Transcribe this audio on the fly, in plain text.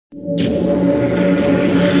This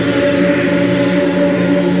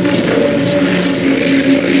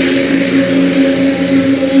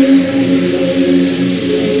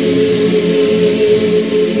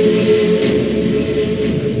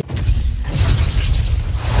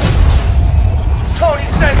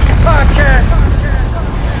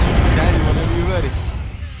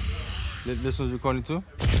one's recording too?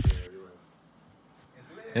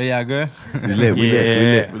 Yeah, good? We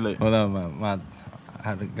lit. Hold on, man.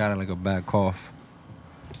 I got like a bad cough.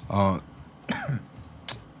 I'm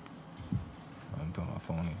put my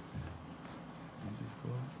phone in.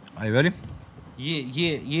 Are you ready?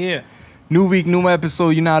 Yeah. New week, new episode.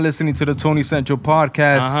 You're now listening to the Tony Central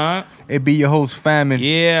podcast. It be your host, Famine.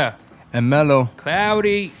 Yeah. And Mello.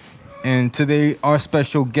 Cloudy. And today, our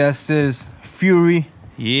special guest is Fury.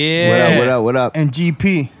 Yeah. What up? And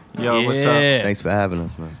GP. Yo, what's up? Thanks for having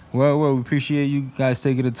us, man. Well, we appreciate you guys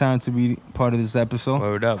taking the time to be part of this episode.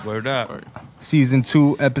 Word up. Season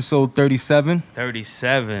 2, episode 37.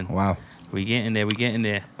 37. Wow. We getting there.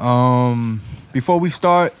 Before we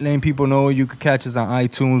start, letting people know you can catch us on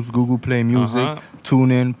iTunes, Google Play Music,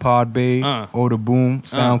 TuneIn, Podbay, Oda Boom,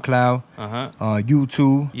 SoundCloud,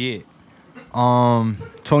 YouTube. Yeah.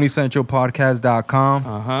 TonyCentralPodcast.com.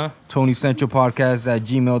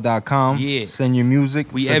 TonyCentralPodcast@gmail.com. Yeah. Send your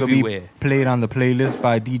music. We so everywhere. Be played on the playlist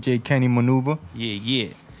by DJ Kenny Maneuver. Yeah.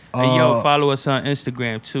 And yo, follow us on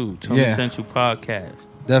Instagram too. Tony Central Podcast.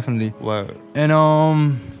 Definitely. Word. And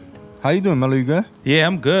how you doing, Mello? You good? Yeah,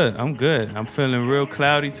 I'm good. I'm feeling real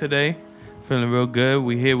cloudy today. Feeling real good.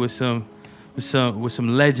 We here with some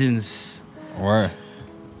legends. Word.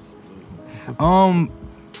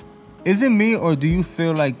 Is it me, or do you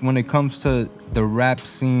feel like when it comes to the rap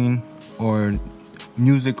scene or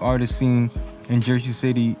music artist scene in Jersey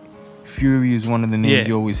City, Fury is one of the names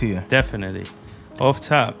you always hear? Definitely. Off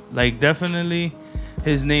top. Like, definitely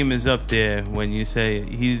his name is up there when you say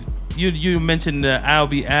you mentioned the I'll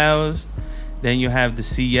Be Owls, then you have the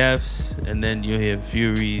CFs, and then you hear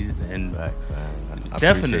Furies, and I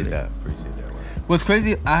definitely. Appreciate that. What's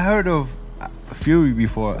crazy, I heard of Fury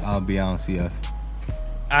before I'll Be Out on CF.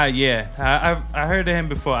 I heard of him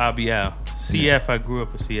before I'll Be Out. CF, I grew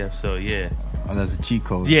up with CF, so yeah. Oh, that's a cheat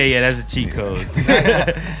code. Yeah, that's a cheat code.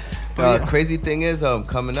 Crazy thing is,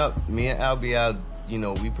 coming up, me and Al Be Out,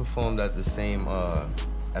 we performed at the same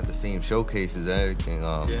showcases and everything.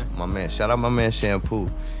 My man, shout out my man Shampoo. You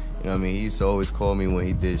know what I mean? He used to always call me when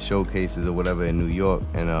he did showcases or whatever in New York,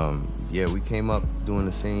 and we came up doing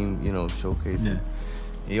the same, showcases. Yeah.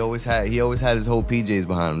 He always had his whole PJs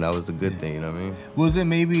behind him. That was the good thing, you know what I mean? Was it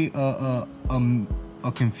maybe a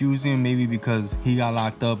confusing, maybe because he got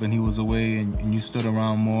locked up and he was away and you stood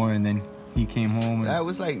around more and then he came home? That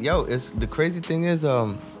was like, the crazy thing is,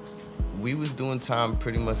 we was doing time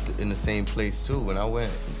pretty much in the same place too. When I went,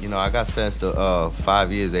 I got sentenced to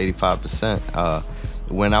 5 years, 85%.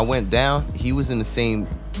 When I went down, he was in the same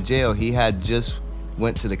jail. He had just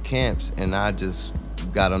went to the camps and I just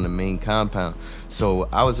got on the main compound. So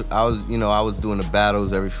I was doing the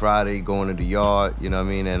battles every Friday, going to the yard, you know what I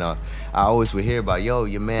mean? And I always would hear about, your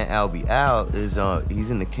man Al Be Out is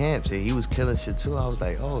he's in the camps. And he was killing shit too. I was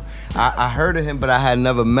like, I heard of him, but I had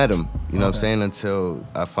never met him, you know what I'm saying? Until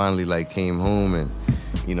I finally came home and,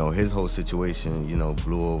 his whole situation,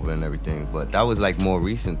 blew over and everything. But that was more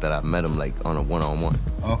recent that I met him on a one-on-one.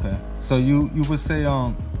 Okay. So you would say,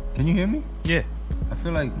 can you hear me? Yeah. I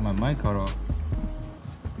feel like my mic cut off.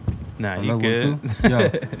 Nah, you good? Yeah.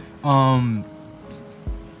 I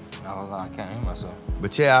can't hear myself.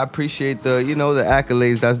 But yeah, I appreciate the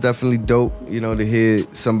accolades. That's definitely dope, to hear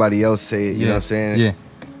somebody else say it, you know what I'm saying? Yeah.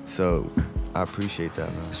 So I appreciate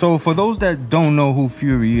that, man. So for those that don't know who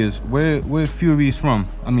Fury is, where Fury is from?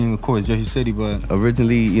 I mean, of course, Jersey City, but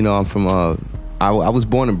originally, I'm from I was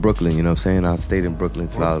born in Brooklyn, you know what I'm saying? I stayed in Brooklyn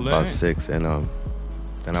till I was about 6, and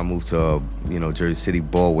then I moved to Jersey City,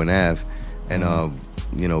 Baldwin Ave. And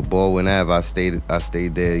Baldwin Ave, I stayed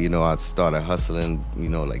there, I started hustling,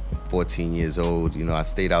 14 years old, I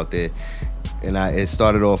stayed out there, and it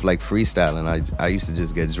started off like freestyling. I used to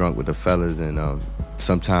just get drunk with the fellas and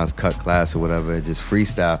sometimes cut class or whatever and just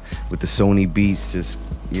freestyle with the Sony beats, just,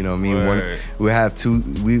 you know what I mean? We have two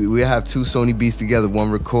Sony beats together,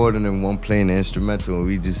 one recording and one playing the instrumental, and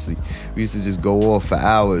we used to just go off for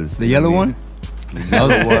hours. The yellow one? The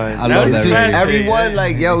other one. I love that. Just everyone,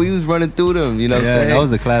 we was running through them, you know what I'm saying? That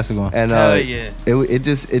was a classic one. And it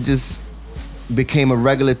just became a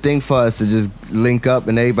regular thing for us to just link up,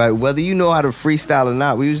 and everybody, whether you know how to freestyle or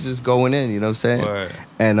not, we was just going in, you know what I'm saying? Word.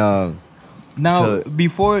 And now,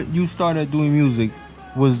 before you started doing music,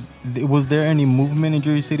 was there any movement in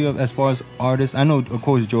Jersey City as far as artists? I know, of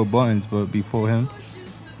course, Joe Buttons, but before him?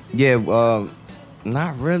 Yeah,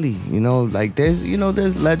 not really. You know, like there's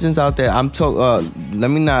legends out there. Let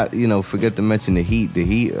me not forget to mention the Heat. The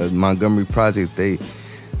Heat, Montgomery Project.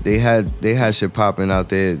 They had shit popping out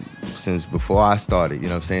there since before I started. You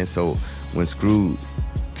know what I'm saying? So when Screw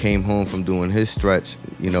came home from doing his stretch,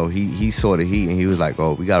 he saw the Heat and he was like,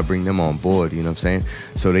 oh, we gotta bring them on board. You know what I'm saying?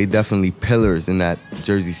 So they definitely pillars in that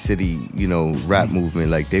Jersey City, rap movement.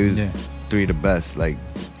 Like they was three of the best. Like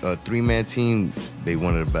a 3-man team, they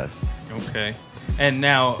one of the best. Okay. And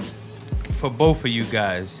now, for both of you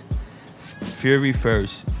guys, Fury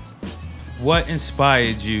first, what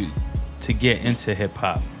inspired you to get into hip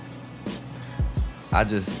hop? I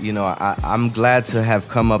just, I'm glad to have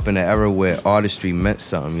come up in an era where artistry meant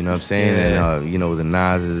something, you know what I'm saying? Yeah. And, the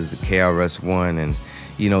Nas's, the KRS-One, and,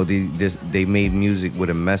 they made music with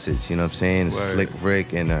a message, you know what I'm saying? Word. Slick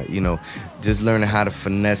Rick, and, just learning how to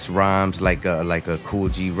finesse rhymes like a Cool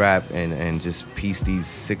G rap and just piece these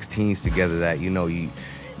 16s together that, you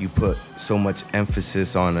put so much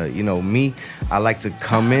emphasis on, me, I like to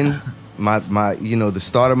come in. My the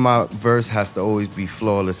start of my verse has to always be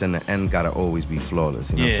flawless and the end gotta always be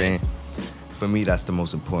flawless. You know what I'm saying? For me, that's the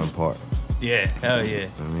most important part. Yeah, hell yeah.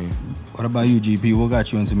 I mean, What about you, GP? What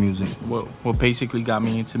got you into music? What basically got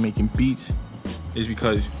me into making beats is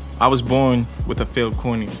because I was born with a failed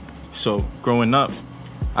cornea. So growing up,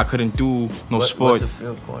 I couldn't do no sport. What's a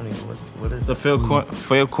failed cornea? What is the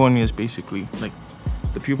failed cornea is basically like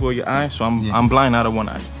the pupil of your eye. So I'm blind out of one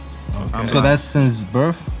eye. Okay. So that's since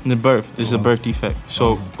birth? In the birth. This is a birth defect.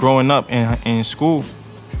 So growing up in school,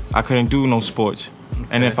 I couldn't do no sports. Okay.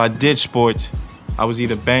 And if I did sports, I was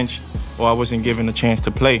either benched or I wasn't given a chance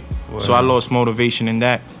to play. Word. So I lost motivation in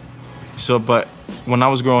that. So, but when I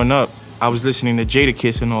was growing up, I was listening to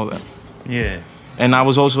Jadakiss and all that. Yeah. And I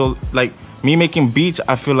was also, like, me making beats,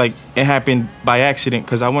 I feel like it happened by accident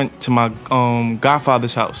because I went to my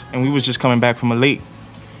godfather's house and we was just coming back from a lake.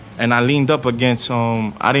 And I leaned up against,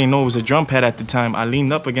 I didn't know it was a drum pad at the time. I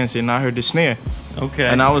leaned up against it and I heard the snare. Okay.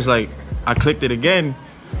 And I was like, I clicked it again.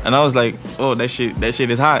 And I was like, oh, that shit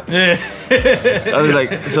is hot. Yeah. I was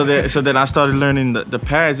like, so then I started learning the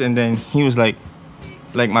pads. And then he was like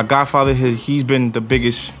my godfather, he's been the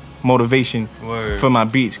biggest motivation for my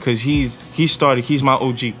beats. Because he's my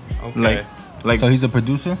OG. Okay. Like, so he's a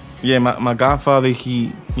producer? Yeah, my godfather,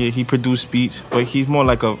 he produced beats. But he's more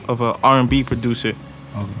like of a R&B producer.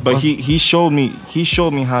 Okay. But he showed me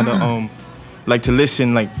how to like to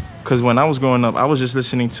listen, like, because when I was growing up I was just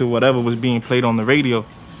listening to whatever was being played on the radio.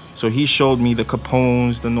 So he showed me the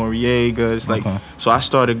Capones, the Noriegas, like so I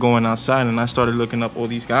started going outside and I started looking up all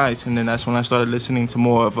these guys, and then that's when I started listening to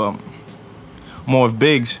more of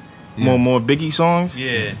Biggs, more Biggie songs.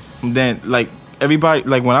 Yeah. Then like everybody,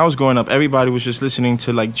 like when I was growing up, everybody was just listening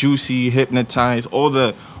to like Juicy, Hypnotize, all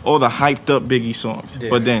the hyped up Biggie songs. Yeah.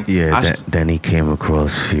 But then then he came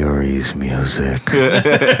across Fury's music.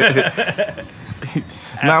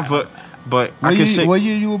 Nah, but I can say. What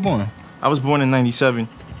year you were born? I was born in '97.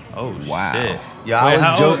 Oh wow. Shit. Yeah, I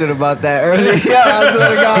was joking about that earlier. Yeah, I swear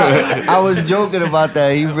to God, I was joking about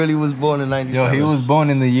that. He really was born in '97. Yo, he was born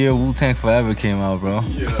in the year Wu-Tang Forever came out, bro.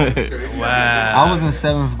 Yeah, wow. I was in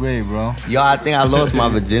 7th grade, bro. Yo, I think I lost my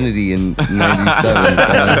virginity in '97.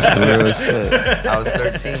 Real shit. I was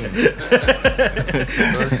 13.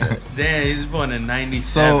 Damn, he was born in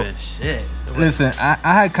 '97. Shit. Listen, I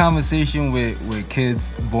had conversation with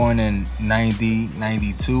kids born in 90,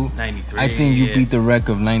 92. 93. I think you beat the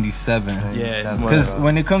record of 97. Yeah. Because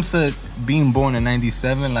when it comes to being born in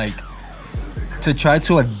 97, like, to try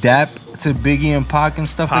to adapt to Biggie and Pac and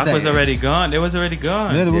stuff like that. Pac was already gone. They was already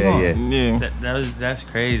gone. Yeah, they were gone. Yeah. That's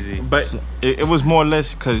crazy. But it was more or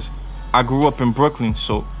less because I grew up in Brooklyn,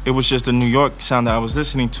 so it was just the New York sound that I was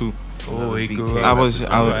listening to. Oh, he grew up. I was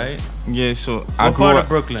right? Yeah, so what I grew part up of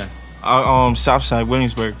Brooklyn? Southside,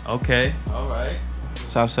 Williamsburg. Okay. All right.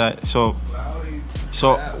 Southside. So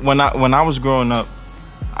when I was growing up,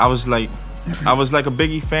 I was like a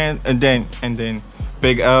Biggie fan, and then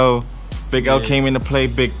Big L came into play,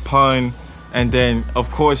 Big Pun, and then of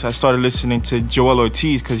course I started listening to Joell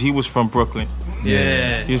Ortiz because he was from Brooklyn.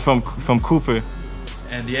 Yeah. He was from Cooper.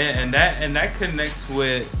 And that connects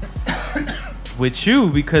with you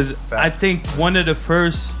because I think one of the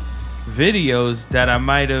first videos that I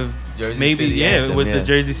might have it was the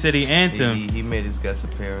Jersey City anthem. He made his guest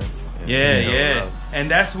appearance. Yeah. And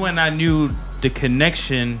that's when I knew the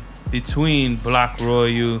connection between Block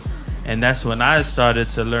Royal, and that's when I started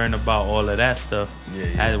to learn about all of that stuff.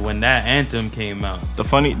 When that anthem came out. The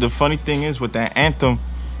funny thing is with that anthem,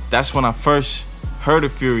 that's when I first heard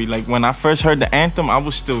of Fury. Like when I first heard the anthem, I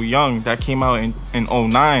was still young. That came out in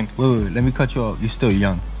 09. Wait, let me cut you off. You're still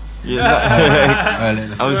young. Yeah,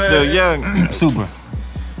 I was still young. Super.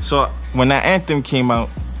 So when that anthem came out,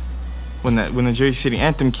 when the Jersey City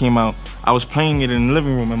anthem came out, I was playing it in the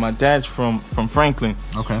living room, and my dad's from Franklin.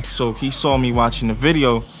 Okay. So he saw me watching the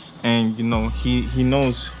video, and you know he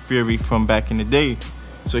knows Fury from back in the day.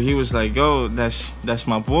 So he was like, "Yo, that's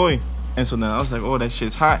my boy." And so then I was like, "Oh, that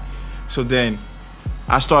shit's hot." So then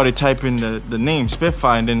I started typing the name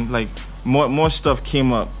Spitfire, and then like more stuff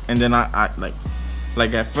came up, and then I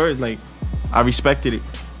like at first like I respected it.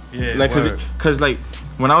 Yeah. Like cause like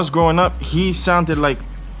when I was growing up, he sounded like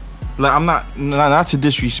I'm not to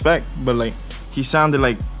disrespect, but like he sounded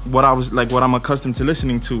like what I'm accustomed to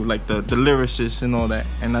listening to, like the lyricists and all that,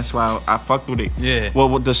 and that's why I fucked with it. Yeah.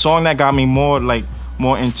 Well, the song that got me more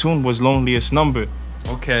in tune was Loneliest Number.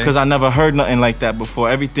 Okay. Because I never heard nothing like that before.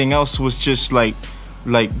 Everything else was just like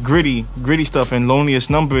gritty stuff, and Loneliest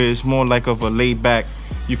Number is more like of a laid back.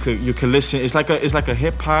 You could listen. It's like a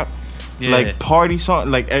hip hop. Yeah. Like party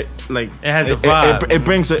song, like it has a vibe. It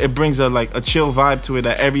brings a like a chill vibe to it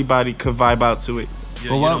that everybody could vibe out to it.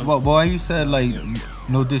 But why you said like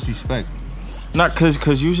no disrespect? Not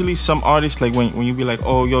cause usually some artists like when you be like,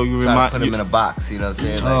 oh yo, you remind put him in a box, you know what I'm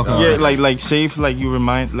saying? Like, okay. Yeah, like safe, like you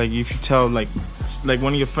remind, like if you tell like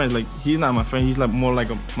one of your friends, like he's not my friend, he's like more like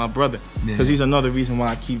my brother, cause he's another reason why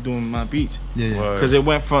I keep doing my beats. Yeah. Cause it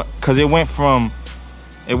went from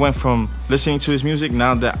listening to his music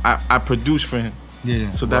now that I produce for him.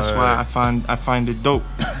 Yeah. So that's why I find it dope.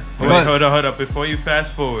 Wait, hold up. Before you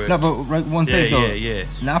fast forward. No, but right, one thing though. Yeah.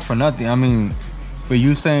 Not for nothing. I mean, but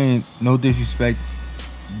you saying no disrespect,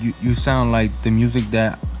 you sound like the music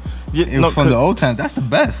that from the old times. That's the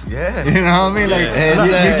best. Yeah. You know what I mean?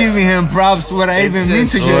 Like you're giving him props without even mean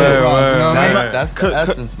to give him props. You know what I mean? That's the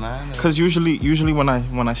essence, man. Cause usually when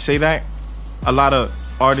I say that, a lot of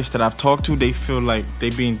artists that I've talked to, they feel like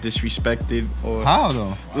they being disrespected or how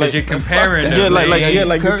though? Like you're comparing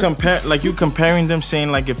them. You comparing them,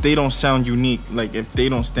 saying like if they don't sound unique, like if they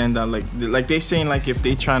don't stand out, like they saying like if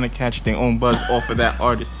they trying to catch their own buzz off of that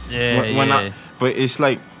artist. But it's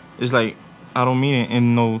like I don't mean it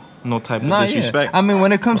in no type of disrespect. Yeah. I mean,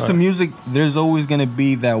 when it comes to music, there's always gonna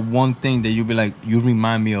be that one thing that you be like, you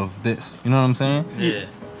remind me of this. You know what I'm saying? Yeah.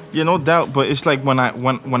 Yeah, no doubt. But it's like when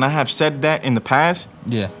I have said that in the past,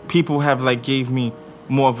 people have like gave me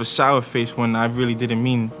more of a sour face when I really didn't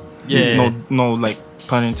mean no like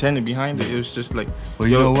pun intended behind it. It was just like, well,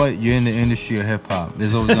 you know what? You're in the industry of hip hop.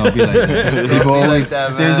 There's always gonna be like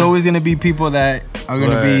that. There's always gonna be people that are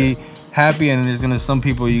gonna be happy, and there's gonna some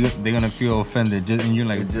people they're gonna feel offended, and you're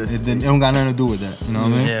like, it don't got nothing to do with that. You know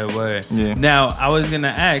what I mean? Yeah, word. Yeah. Now I was gonna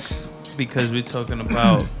ask, because we're talking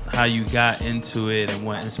about how you got into it and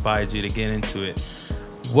what inspired you to get into it.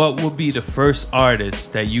 What would be the first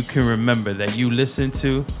artist that you can remember that you listened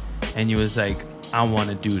to and you was like, I want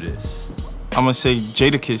to do this? I'm gonna say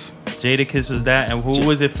Jadakiss. Jadakiss was that, and who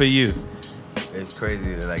was it for you? It's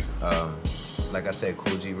crazy that like I said,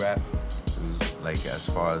 Cool G Rap. Like as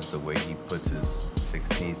far as the way he puts his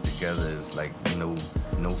 16s together, it's like no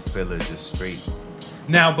filler, just straight.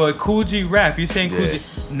 Now, but Cool G Rap, you saying Cool G?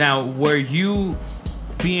 Now, were you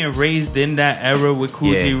being raised in that era with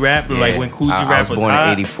Cool G Rap, like when Cool G Rap was hot? I was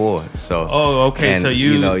born in '84, so. Oh, okay. And, so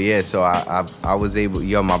you know, so I was able.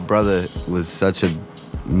 My brother was such a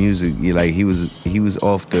music. Like he was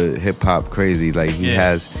off the hip hop crazy. Like he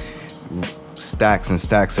has stacks and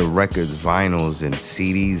stacks of records, vinyls, and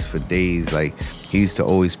CDs for days. Like he used to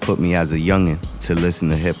always put me as a youngin' to listen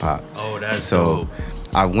to hip hop. Oh, that's so. Dope.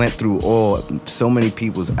 I went through so many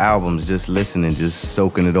people's albums, just listening, just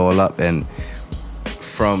soaking it all up. And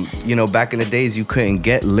from, back in the days, you couldn't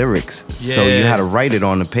get lyrics. Yeah. So you had to write it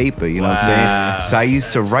on the paper, you know what I'm saying? So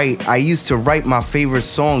I used to write my favorite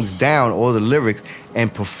songs down, all the lyrics,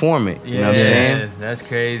 and perform it, you know what I'm saying? That's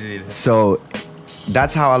crazy. So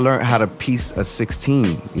that's how I learned how to piece a 16,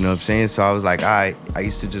 you know what I'm saying? So I was like, I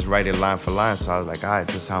used to just write it line for line. So I was like, all right,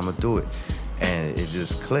 this is how I'm gonna do it. And it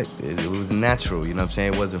just clicked. It was natural, you know what I'm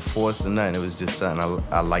saying? It wasn't forced or nothing. It was just something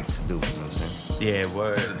I like to do, you know what I'm saying? Yeah,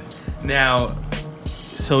 word. Now,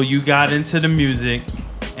 so you got into the music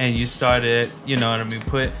and you started, you know what I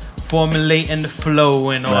mean, formulating the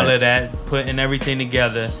flow and all of that, putting everything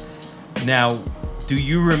together. Now, do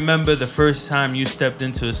you remember the first time you stepped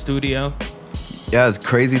into a studio? Yeah, it's a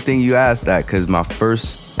crazy thing you asked that, because my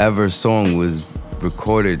first ever song was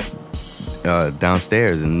recorded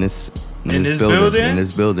downstairs in this building? In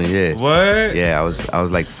this building, yeah. What? Yeah, I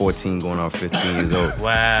was like 14 going on 15 years old.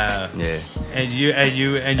 Wow. Yeah. And you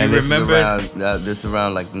this remember this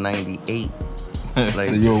around like 98. Like,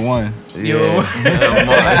 so you were one. You were one.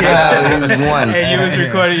 Yeah, it was one. And you was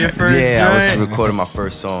recording your first I was recording my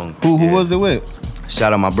first song. Who was it with?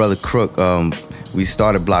 shout out my brother Crook. We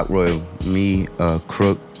started Block Royal. Me,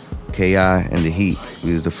 Crook, KI, and the Heat.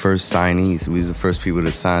 We was the first signees. We was the first people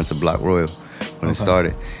to sign to Block Royal when it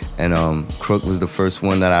started. And Crook was the first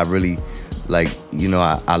one that I really, like, you know,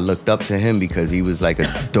 I looked up to him because he was like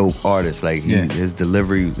a dope artist. Like his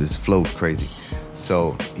delivery, his flow was crazy.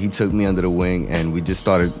 So he took me under the wing and we just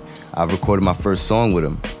started. I recorded my first song with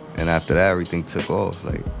him. And after that, everything took off.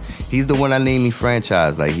 Like, he's the one that named me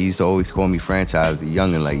Franchise. Like, he used to always call me Franchise, a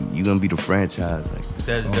youngin'. Like, you gonna be the franchise. Like,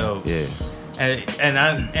 that's dope. Yeah.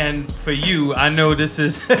 And for you, I know this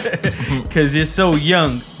is because you're so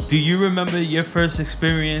young. Do you remember your first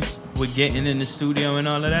experience with getting in the studio and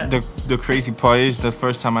all of that? The crazy part is the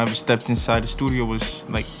first time I ever stepped inside the studio was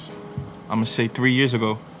like, I'm gonna say 3 years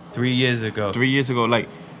ago. 3 years ago. 3 years ago,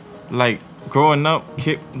 like growing up,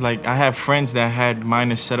 like I have friends that had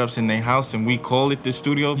minor setups in their house, and we call it the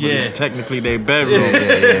studio, but it's technically their bedroom.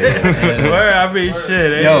 Where I mean,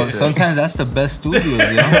 shit. Yo, sometimes that's the best studios,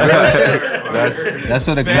 you know? That's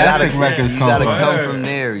where the classic records come from. You gotta come from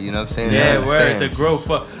there, you know what I'm saying? Yeah, where the growth.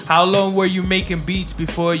 How long were you making beats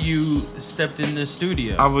before you stepped in the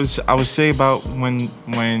studio? I would say about when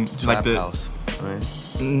like the house, right?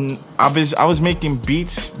 I was making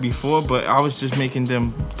beats before, but I was just making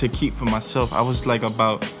them to keep for myself. I was like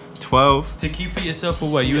about 12. To keep for yourself for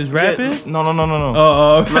what? You was rapping? No.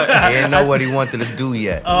 Oh. He didn't know what he wanted to do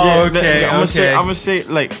yet. Oh, okay. I'm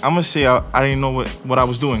gonna say I didn't know what I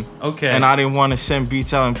was doing. Okay. And I didn't want to send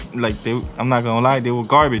beats out and like I'm not gonna lie, they were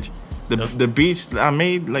garbage. The beats I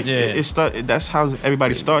made, like that's how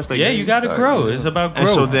everybody starts. Like you gotta grow. It's about growth.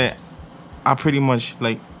 And so that I pretty much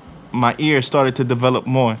like my ear started to develop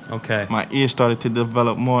more. Okay. My ear started to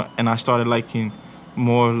develop more, and I started liking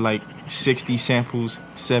more like 60 samples,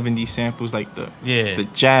 70 samples, like the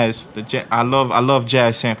jazz. I love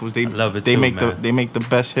jazz samples. They love it they too, make man. they make the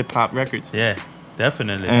best hip hop records. Yeah,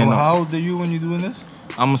 definitely. And how old are you when you're doing this?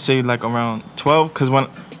 I'm gonna say like around 12, cause when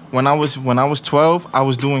I was 12, I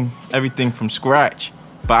was doing everything from scratch,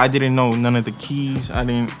 but I didn't know none of the keys. I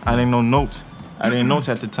didn't know notes. I didn't notes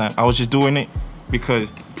at the time. I was just doing it because,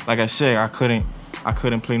 like I said, I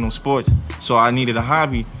couldn't play no sports, so I needed a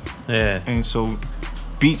hobby. Yeah. And so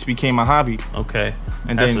beats became my hobby. Okay.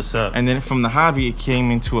 And that's then, what's up. And then from the hobby, it came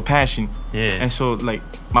into a passion. Yeah. And so like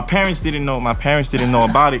my parents didn't know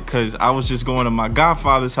about it because I was just going to my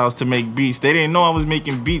godfather's house to make beats. They didn't know I was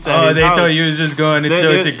making beats at his house. Oh, they thought you was just going to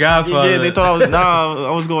chill with your godfather. Yeah, they thought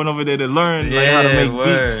I was going over there to learn like how to make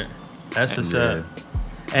beats. That's what's up.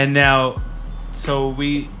 And now, so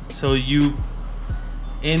you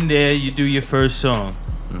in there, you do your first song.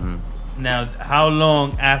 Mm-hmm. Now, how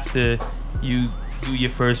long after you do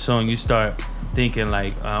your first song, you start thinking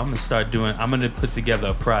like, I'm gonna put together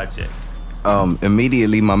a project?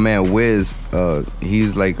 Immediately, my man Wiz,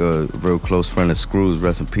 he's like a real close friend of Screw's,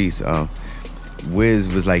 rest in peace. Wiz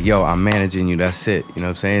was like, yo, I'm managing you, that's it. You know what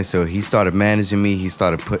I'm saying? So he started managing me. He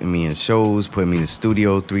started putting me in shows, putting me in the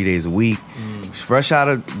studio 3 days a week. Fresh out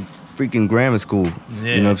of freaking grammar school.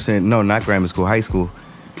 Yeah. You know what I'm saying? No, not grammar school, high school.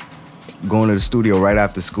 Going to the studio right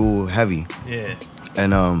after school, heavy. Yeah.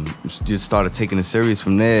 And just started taking it serious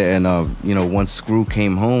from there. And you know, once Screw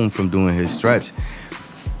came home from doing his stretch,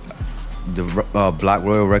 the Block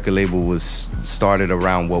Royal record label was started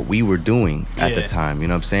around what we were doing at the time. You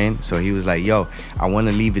know what I'm saying? So he was like, yo, I want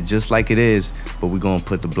to leave it just like it is, but we're going to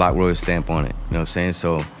put the Block Royal stamp on it. You know what I'm saying?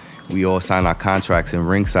 So we all signed our contracts in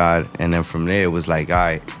ringside. And then from there, it was like, all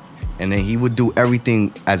right. And then he would do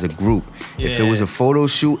everything as a group. Yeah. If it was a photo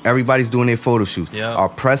shoot, everybody's doing their photo shoot. Yep. Our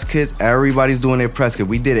press kits, everybody's doing their press kit.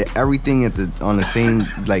 We did it everything on the same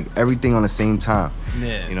everything on the same time.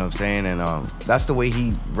 Yeah. You know what I'm saying? And that's the way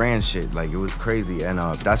he ran shit. Like, it was crazy. And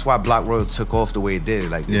that's why Block Royal took off the way it did.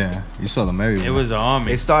 Like, you saw them everywhere. It was an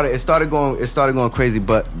army. It started going crazy.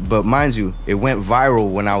 But mind you, it went viral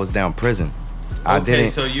when I was down prison. I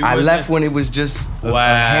left when it was just a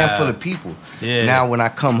handful of people. Yeah. Now when I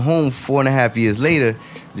come home 4.5 years later,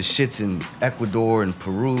 the shit's in Ecuador and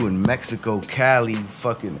Peru and Mexico, Cali,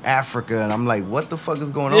 fucking Africa, and I'm like, what the fuck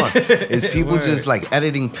is going on? Is people just like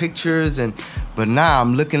editing pictures? But now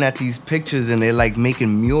I'm looking at these pictures and they're like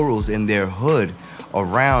making murals in their hood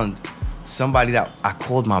around somebody that I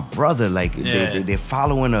called my brother. Like they're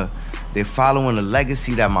following a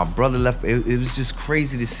legacy that my brother left. It was just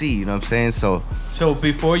crazy to see, you know what I'm saying? So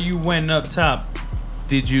before you went up top,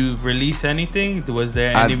 did you release anything? Was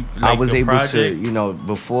there any I was able project? to, you know,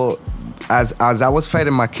 before, as I was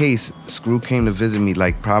fighting my case, Screw came to visit me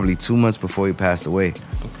like probably 2 months before he passed away.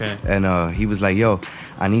 Okay. And he was like, yo,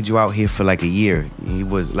 I need you out here for like a year. He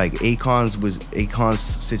was like, Akon's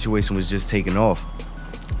situation was just taking off.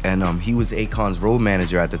 and he was Akon's road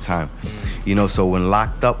manager at the time. You know, so when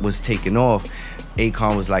Locked Up was taking off,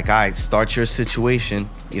 Akon was like, all right, start your situation,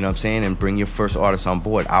 you know what I'm saying, and bring your first artist on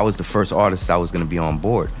board. I was the first artist that was going to be on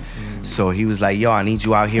board. So he was like, yo, I need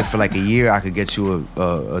you out here for like a year. I could get you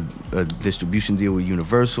a distribution deal with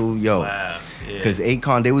Universal, yo. Wow. Because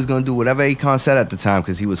Akon, they was going to do whatever Akon said at the time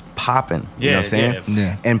because he was popping, you know what I'm saying?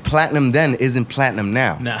 Yeah. And platinum then isn't platinum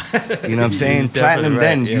now. Nah. You know what I'm saying? Platinum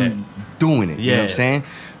then, you doing it, you know what I'm saying?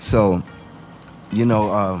 So, you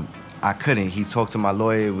know, I couldn't. He talked to my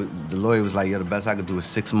lawyer. The lawyer was like, yo, the best I could do is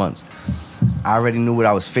 6 months. I already knew what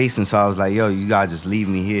I was facing, so I was like, yo, you gotta just leave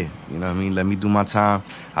me here. You know what I mean? Let me do my time.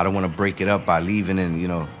 I don't want to break it up by leaving and, you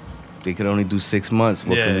know, they could only do 6 months.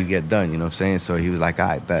 What can we get done? You know what I'm saying? So he was like, all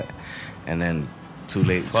right, bet. And then 2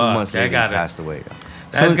 months later, he passed away.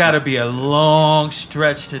 That's got to be a long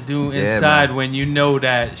stretch to do inside when you know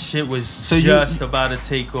that shit was just about to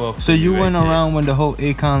take off. So you went around when the whole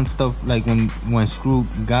Akon stuff, like when Screw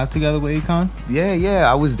got together with Akon?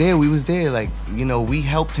 Yeah, I was there. We was there. Like, you know, we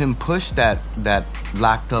helped him push that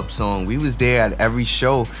Locked Up song. We was there at every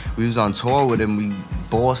show. We was on tour with him. We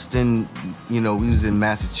Boston, you know, we was in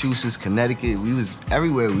Massachusetts, Connecticut. We was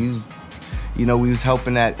everywhere. We was, you know, we was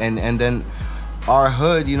helping that, and then our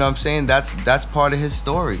hood, you know what I'm saying, that's part of his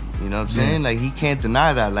story, you know what I'm saying? Like, he can't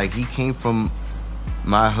deny that. Like, he came from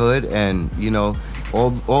my hood, and, you know,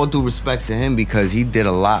 all due respect to him because he did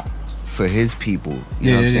a lot for his people,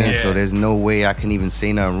 you know what I'm saying? So there's no way I can even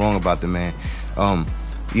say nothing wrong about the man.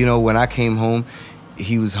 You know, when I came home,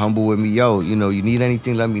 he was humble with me. Yo, you know, you need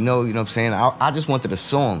anything, let me know, you know what I'm saying? I just wanted a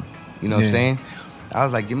song, you know what I'm saying? I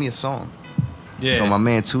was like, give me a song. So my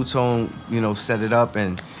man Two Tone, you know, set it up,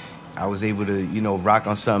 and I was able to, you know, rock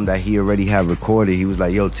on something that he already had recorded. He was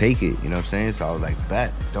like, yo, take it, you know what I'm saying? So I was like,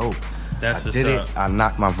 bet, dope. I did it. I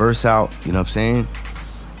knocked my verse out, you know what I'm saying?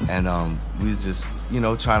 And we was just, you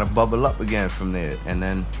know, trying to bubble up again from there. And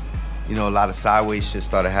then, you know, a lot of sideways shit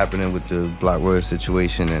started happening with the Black Royal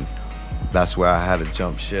situation, and that's where I had to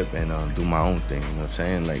jump ship and do my own thing, you know what I'm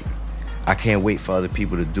saying? Like, I can't wait for other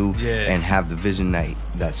people to do and have the vision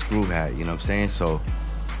that Screw had, you know what I'm saying? So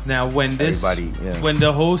now when when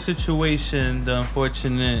the whole situation, the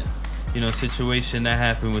unfortunate, you know, situation that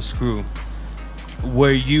happened with Screw,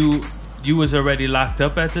 were you was already locked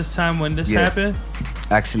up at this time when this happened?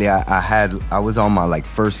 Actually, I was on my like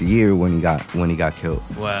first year when he got killed.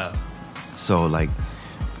 Wow. So like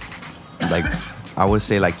I would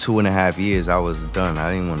say like 2.5 years I was done.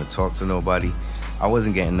 I didn't want to talk to nobody. I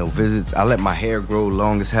wasn't getting no visits. I let my hair grow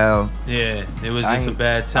long as hell. Yeah, it was just a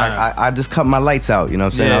bad time. I just cut my lights out, you know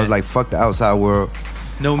what I'm saying? I was like, fuck the outside world.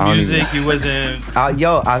 No music, you wasn't...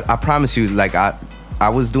 I promise you, like, I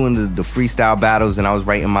was doing the freestyle battles, and I was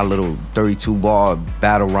writing my little 32-bar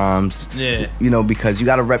battle rhymes. Yeah. You know, because you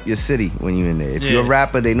got to rep your city when you're in there. If you're a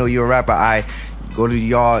rapper, they know you're a rapper. Go to the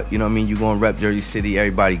yard, you know what I mean? You're going to rep Jersey City,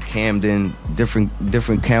 everybody, Camden,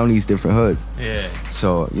 different counties, different hoods. Yeah.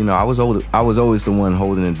 So, you know, I was always the one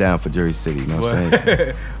holding it down for Jersey City, you know what I'm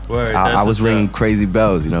saying? Word. I was ringing crazy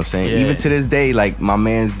bells, you know what I'm saying? Yeah. Even to this day, like, my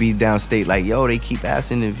man's be downstate, like, yo, they keep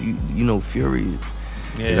asking if you know Fury.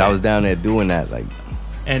 Because I was down there doing that, like.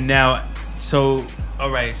 And now, so,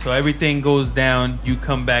 all right, so everything goes down, you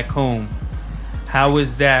come back home. How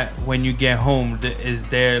is that when you get home? Is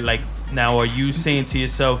there, like, now are you saying to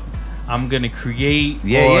yourself, I'm gonna create?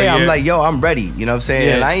 Yeah, I'm like, yo, I'm ready, you know what I'm saying?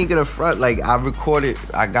 And I ain't gonna front, like,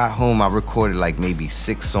 I got home, I recorded like maybe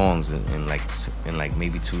 6 songs in like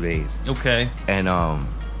maybe 2 days. Okay. And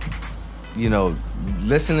you know,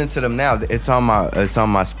 listening to them now, it's on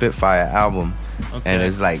my Spitfire album. Okay. And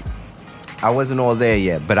it's like, I wasn't all there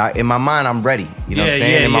yet, but in my mind, I'm ready. You know what I'm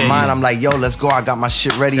saying? In my mind, I'm like, yo, let's go. I got my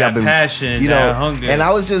shit ready. That I've been, passion, you know, that hunger. And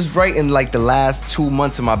I was just writing like the last 2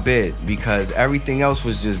 months of my bid because everything else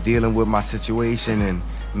was just dealing with my situation and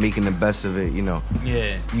making the best of it. You know.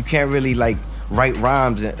 Yeah. You can't really like write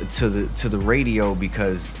rhymes to the radio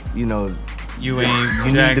because you know you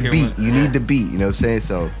need the beat. You need the beat. You know what I'm saying?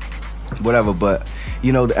 So whatever, but.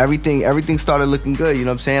 You know, everything started looking good, you know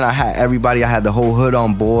what I'm saying? I had the whole hood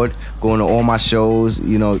on board, going to all my shows,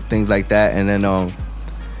 you know, things like that. And then,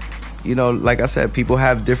 you know, like I said, people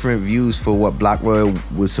have different views for what Black Royal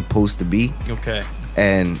was supposed to be. Okay.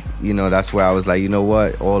 And, you know, that's where I was like, you know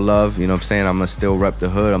what, all love, you know what I'm saying? I'm going to still rep the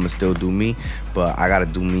hood, I'm going to still do me, but I got to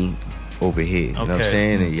do me over here, you know what I'm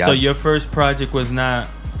saying? And so your first project was not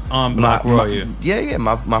on Black Royal?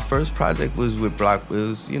 My first project was with Black, it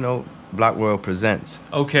was, you know, Black Royal Presents.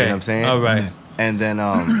 Okay. You know what I'm saying? All right. And then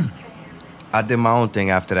I did my own thing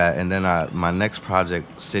after that, and then my next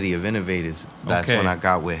project, City of Innovators. That's when I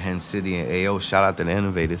got with Hen City and AO. Shout out to the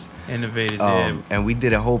Innovators. Yeah. And we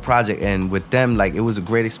did a whole project, and with them, like, it was a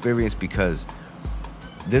great experience because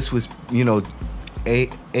this was, you know,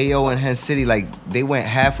 AO and Hen City, like, they went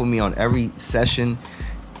half with me on every session,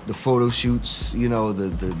 the photo shoots, you know,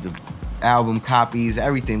 the album copies,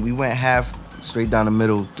 everything. We went half straight down the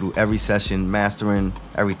middle through every session, mastering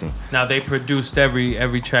everything. Now they produced every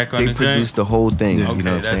track on the joint? They produced the whole thing, Yeah. you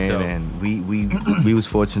know what I'm saying? Dope. And we was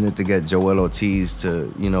fortunate to get Joell Ortiz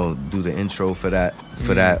to, you know, do the intro for that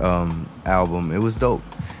album. It was dope.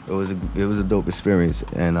 It was a dope experience.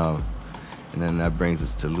 And then that brings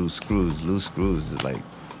us to Loose Screws. Loose Screws is like...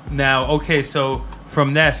 Now, okay, so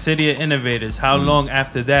from that City of Innovators, how long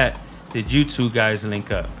after that did you two guys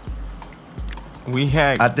link up?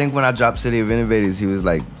 I think when I dropped City of Innovators, he was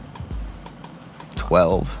like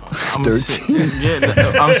 12, 13.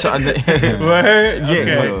 I'm sorry. Word? Yeah.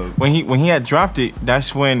 Okay. So, When he had dropped it,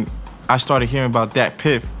 that's when I started hearing about Dat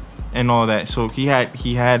Piff and all that. So he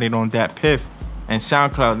had it on Dat Piff and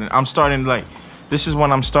SoundCloud, and I'm starting this is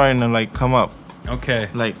when I'm starting to like come up. Okay.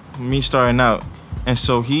 Like me starting out, and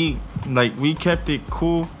so we kept it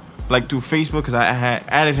cool like through Facebook because I had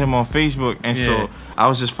added him on Facebook, and so I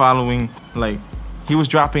was just following like. He was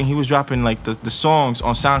dropping like the songs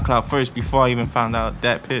on SoundCloud first before I even found out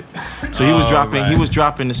Dat Piff. So he was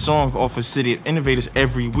dropping the songs off of City of Innovators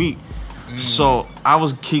every week. So I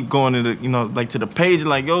was keep going to the to the page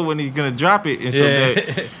like, yo, when he's gonna drop it, and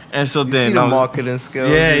so you then see the marketing skills.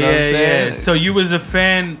 Yeah, you know what I'm saying? yeah. So you was a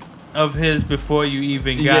fan of his before you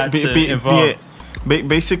even got involved. Yeah.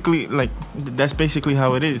 Basically, like that's basically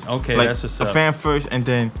how it is. Okay, like, that's what's a up. fan first, and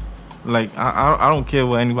then like I don't care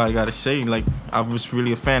what anybody got to say. Like I was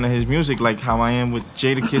really a fan of his music, like how I am with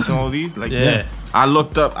Jadakiss and all these. Like I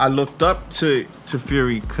looked up to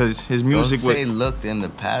Fury because his music Don't say was looked in the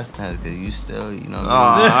past tense because you still, you know,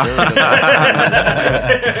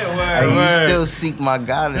 you still seek my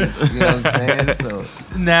guidance. You know what I'm saying? So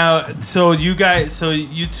now, you guys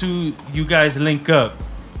link up.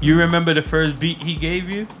 You remember the first beat he gave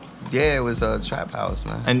you? yeah, it was a Trap House,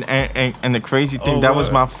 man. and the crazy thing that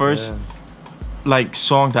was my first like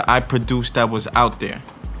song that I produced that was out there.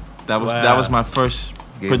 That was my first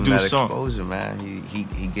Gave him that produced song. exposure, man.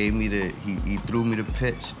 He gave me he threw me the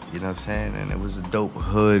pitch. You know what I'm saying? And it was a dope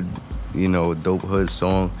hood,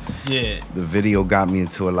 song. Yeah. The video got me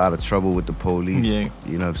into a lot of trouble with the police. Yeah.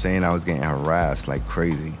 You know what I'm saying? I was getting harassed like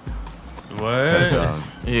crazy. What?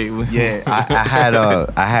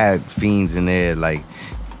 I had fiends in there like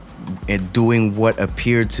and doing what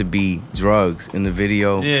appeared to be drugs in the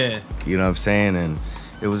video. Yeah. You know what I'm saying? And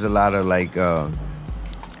it was a lot of like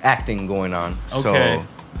acting going on. Okay. So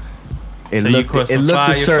it looked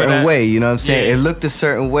a certain way, you know what I'm saying? Yeah. It looked a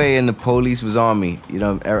certain way and the police was on me. You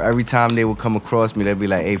know, every time they would come across me, they'd be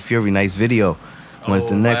like, "Hey Fury, nice video. When's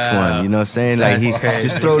the next one?" You know what I'm saying? Like he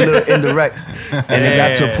just throw little indirects. And it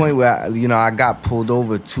got to a point where I got pulled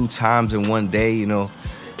over 2 times in one day, you know.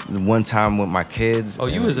 One time with my kids. Oh,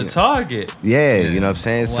 you was a target. Yeah, you know what I'm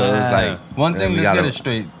saying? So it was like one thing, let's get it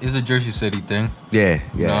straight. It's a Jersey City thing. Yeah.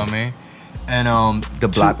 You know what I mean? And the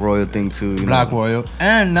Black Royal thing too. Black Royal.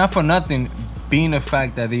 And not for nothing, being the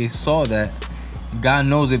fact that they saw that, God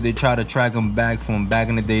knows if they try to track him back from back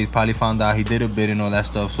in the days, probably found out he did a bit and all that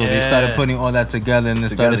stuff. So they started putting all that together and they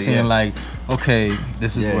started seeing like, okay,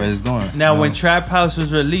 this is where it's going. Now, when Trap House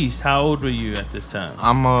was released, how old were you at this time?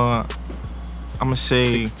 I'm gonna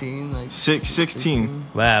say 16, like 16.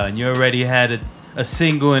 Wow, and you already had a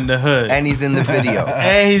single in the hood. And he's in the video.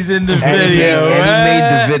 And he's in the And video. he made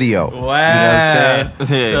the video. Wow. You know what I'm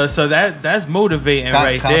saying? Yeah. So that's motivating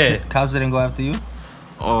right there. Cops didn't go after you?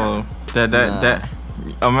 Oh, that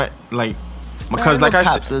like because like I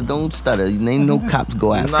said, so don't stutter. Ain't no cops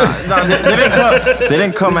go after. they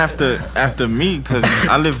didn't come after me because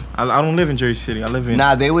I don't live in Jersey City. I live in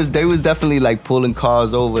they was definitely like pulling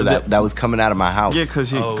cars over that was coming out of my house. Yeah,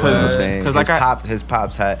 because you know what I'm saying? like his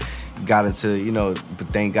pops had got into, but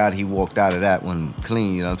thank God he walked out of that one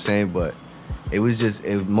clean, you know what I'm saying? But it was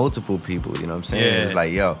multiple people, you know what I'm saying? It was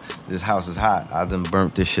like, yo, this house is hot. I done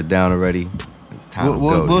burnt this shit down already. It's time to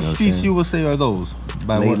go, what streets you would say are those?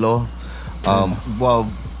 By Late Law. Well,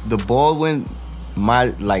 the Baldwin, my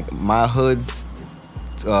hood's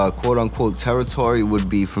quote unquote territory would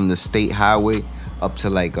be from the state highway up to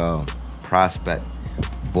like Prospect,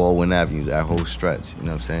 Baldwin Avenue, that whole stretch. You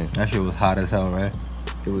know what I'm saying? That shit was hot as hell, right?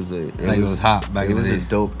 It was hot back in the day. It was a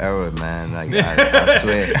dope era, man. Like I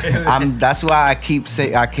swear, that's why I keep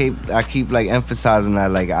like emphasizing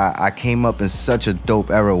that. Like I came up in such a dope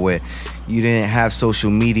era where you didn't have social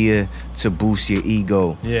media to boost your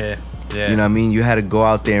ego. Yeah. You know what I mean? You had to go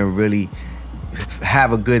out there and really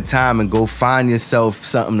have a good time and go find yourself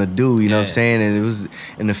something to do, you know what I'm saying?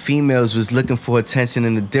 And the females was looking for attention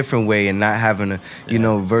in a different way and not having a, you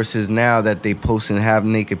know, versus now that they posting half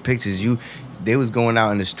naked pictures, they was going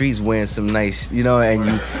out in the streets wearing some nice, you know,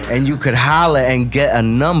 and you could holler and get a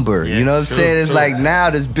number, you know what I'm saying? It's like now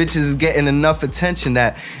this bitch is getting enough attention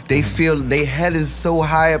that they feel their head is so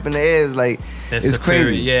high up in the air, it's like, it's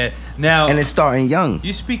crazy. Yeah. Now, and it's starting young.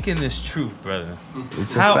 You speaking this truth, brother.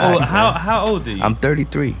 It's a fact, how old are you? I'm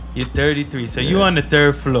 33. You're 33. So you on the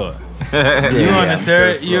 3rd floor. You're on the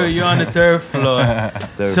third. You're on the 3rd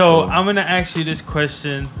floor. So I'm gonna ask you this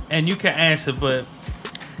question, and you can answer, but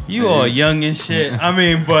you all young and shit. I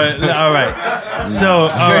mean, but all right. So all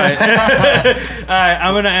right, all right.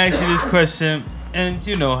 I'm gonna ask you this question, and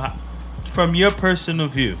you know, from your personal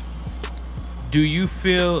view, do you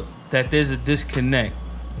feel that there's a disconnect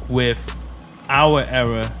with our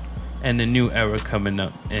era and the new era coming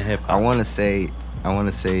up in hip hop? I want to say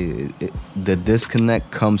the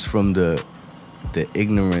disconnect comes from the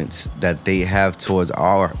ignorance that they have towards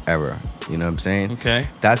our era. You know what I'm saying? Okay.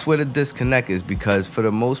 That's where the disconnect is, because for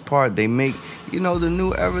the most part they make, you know, the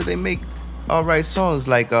new era, they make all right songs.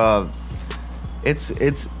 Like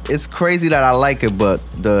it's crazy that I like it, but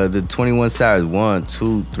the 21 Savage 1,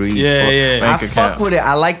 2, 3, 4, I fuck with it.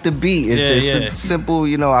 I like the beat. It's simple,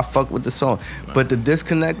 you know. I fuck with the song, but the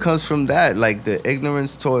disconnect comes from that, like the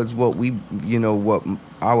ignorance towards what we, you know, what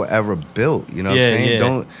our era built. You know what I'm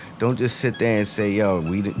saying? Don't just sit there and say, yo,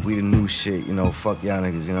 we the new shit. You know, fuck y'all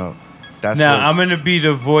niggas. You know. That's now I'm gonna be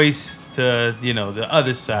the voice to, you know, the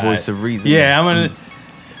other side. Voice of reason. Yeah, I'm gonna.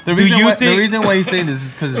 The reason why he's saying this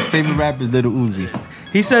is because his favorite rapper is Little Uzi.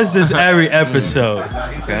 He says this every episode.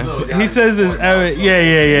 Okay. He says this every.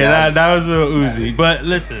 Yeah. That was Little Uzi. But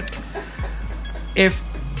listen,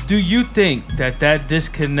 do you think that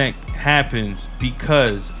disconnect happens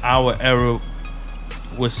because our era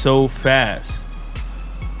was so fast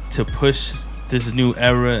to push this new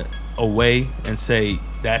era away and say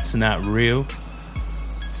that's not real?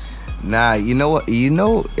 Nah, you know what? You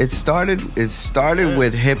know, it started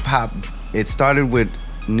with hip hop. It started with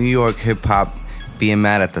New York hip hop being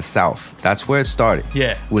mad at the South. That's where it started.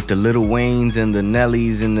 Yeah. With the Lil Waynes and the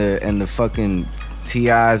Nellies and the fucking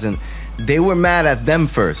T.I.s, and they were mad at them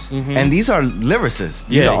first. And these are lyricists.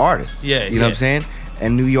 These are artists. Yeah. You know what I'm saying?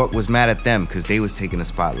 And New York was mad at them because they was taking the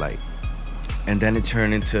spotlight. And then it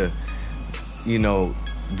turned into, you know,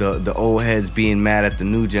 the old heads being mad at the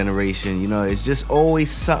new generation. You know, it's just always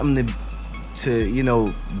something to you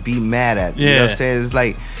know, be mad at. You know what I'm saying? It's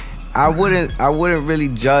like I wouldn't really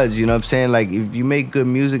judge, you know what I'm saying? Like, if you make good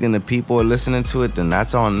music and the people are listening to it, then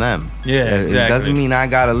that's on them. Yeah, exactly. It doesn't mean I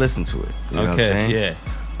gotta listen to it. You know what I'm saying? Yeah.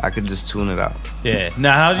 I could just tune it out. Yeah.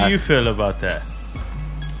 Now, how do you feel about that?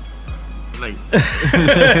 Like,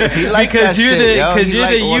 he like because you're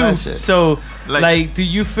the youth. So, like, do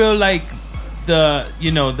you feel like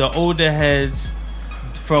the older heads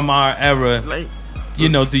from our era, like, you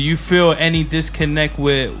know, do you feel any disconnect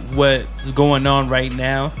with what's going on right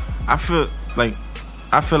now? I feel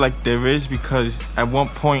like there is, because at one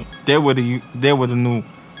point they were the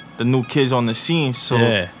new kids on the scene.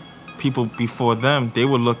 So people before them, they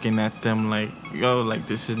were looking at them like, yo, like,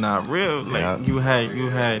 this is not real. Like, you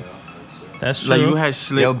had. That's true. Like, you had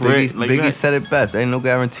Slick. Yo, Biggie said it best. Ain't no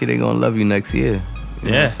guarantee they gonna love you next year. You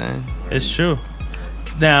know what I'm saying? It's true.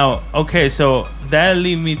 Now, okay, so that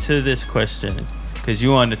lead me to this question, because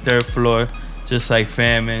you on the 3rd floor, just like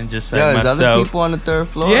Famine, just like myself. There's other people on the 3rd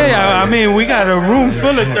floor? Yeah, I mean, we got a room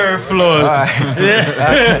full of 3rd floors. All right.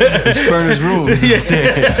 It's furnished rooms up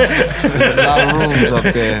there. There's a lot of rooms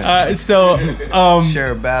up there. So,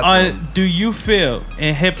 share a bathroom. Do you feel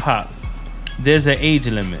in hip hop there's an age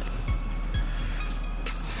limit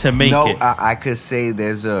to make it? No, I could say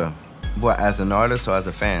there's a. What, as an artist or as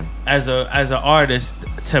a fan? As an artist,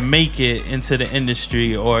 to make it into the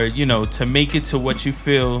industry, or, you know, to make it to what you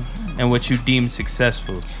feel and what you deem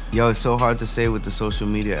successful. Yo, it's so hard to say with the social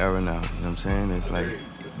media era now. You know what I'm saying? It's like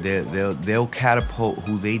they'll catapult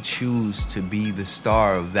who they choose to be the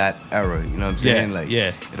star of that era. You know what I'm saying?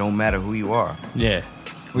 It don't matter who you are. Yeah.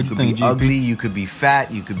 You could be ugly, you could be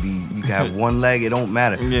fat, you could have one leg. It don't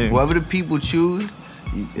matter. Whoever the people choose,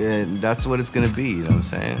 that's what it's gonna be. You know what I'm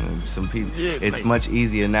saying? Some people, it's much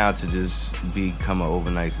easier now to just become an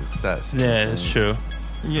overnight success. Yeah, that's true.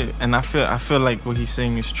 Yeah, and I feel like what he's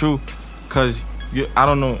saying is true, cause I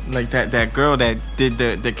don't know, like that girl that did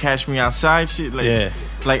the Cash Me Outside shit,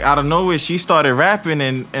 like out of nowhere she started rapping,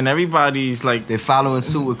 and everybody's like, they're following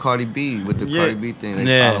suit with Cardi B with the Cardi B thing.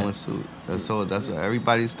 They following suit. That's what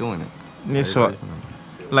everybody's doing it. Yeah, so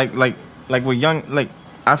like with young, like,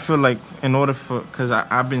 I feel like in order for, cause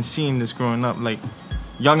I've been seeing this growing up. Like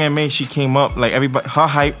Young M.A, she came up like everybody. Her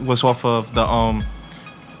hype was off of the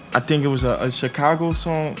I think it was a Chicago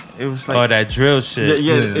song. It was like that drill shit.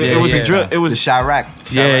 It was a drill. It was the Chirac.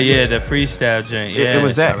 The freestyle joint. Yeah, it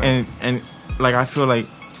was that, and like I feel like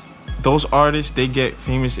those artists, they get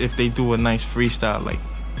famous if they do a nice freestyle, like,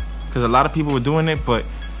 cause a lot of people were doing it, but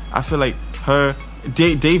I feel like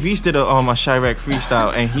Dave East did a Chirac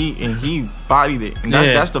freestyle, and he bodied it, and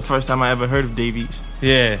that's the first time I ever heard of Dave East.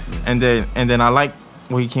 Yeah, and then I liked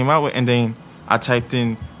what he came out with, and then I typed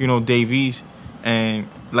in Dave East, and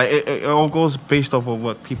like it all goes based off of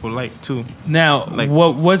what people like too. Now, like,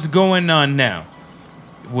 what's going on now?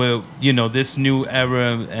 Well, this new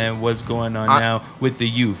era and what's going on now with the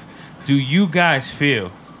youth. Do you guys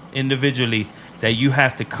feel individually that you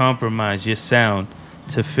have to compromise your sound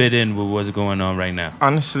to fit in with what's going on right now?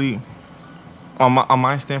 Honestly, on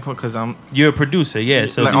my standpoint, because you're a producer, yeah.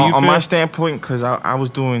 So like, do you on my standpoint, because I was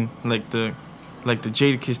doing like the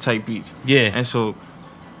Jadakiss type beats, yeah, and so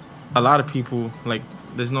a lot of people like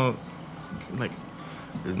there's no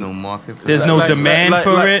market. There's no demand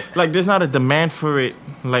for it. Like there's not a demand for it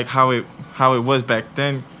like how it was back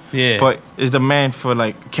then. Yeah. But it's demand for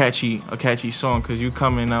like a catchy song, because you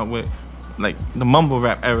coming out with like the mumble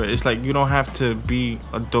rap era. It's like you don't have to be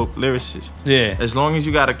a dope lyricist. Yeah. As long as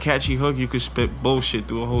you got a catchy hook, you could spit bullshit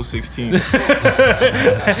through a whole 16.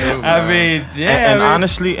 I mean, yeah. And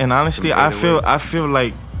honestly, I feel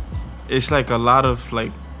like it's like a lot of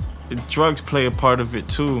like drugs play a part of it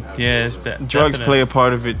too. Yeah, drugs play a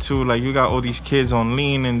part of it too. Like you got all these kids on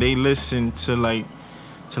lean and they listen to like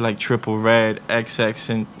Triple Red,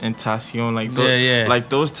 XX, and Tacion, like those, like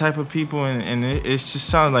those type of people, and it just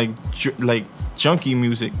sounds like junkie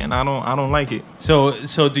music, and I don't like it. So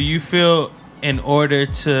do you feel in order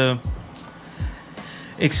to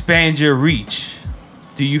expand your reach,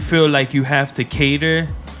 do you feel like you have to cater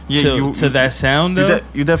to that sound though?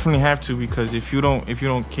 You definitely have to, because if you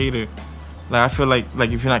don't cater, like I feel like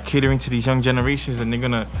if you're not catering to these young generations, then they're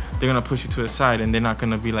gonna push you to the side, and they're not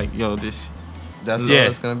gonna be like, yo, this. That's all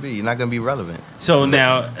it's gonna be. You're not gonna be relevant. So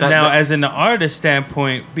now, as an artist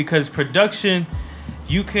standpoint, because production,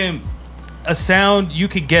 you can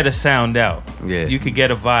get a sound out. Yeah. You could get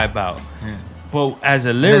a vibe out. Yeah. But as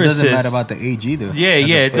a lyricist, it doesn't matter about the age either.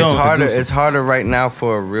 Yeah, it's harder right now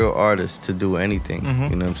for a real artist to do anything. Mm-hmm.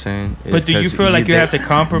 You know what I'm saying? But do you feel like you have to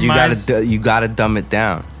compromise? You gotta dumb it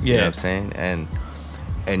down. Yeah. You know what I'm saying?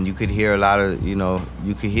 And you could hear a lot of, you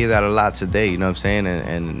could hear that a lot today, you know what I'm saying?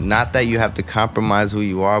 And not that you have to compromise who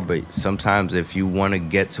you are, but sometimes if you want to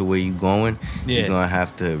get to where you're going, you're going to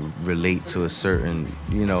have to relate to a certain,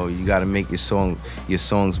 you got to make your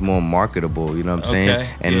songs more marketable, you know what I'm saying?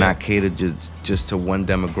 And not cater just to one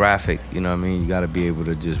demographic, you know what I mean? You got to be able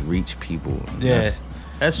to just reach people. Yeah,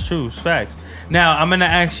 that's true. It's facts. Now, I'm going to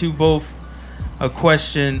ask you both a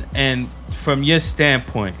question, and from your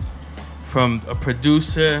standpoint, from a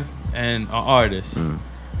producer and an artist,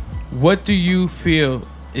 what do you feel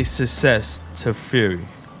is success to Fury?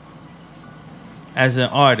 As an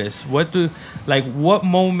artist, what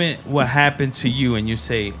moment will happen to you and you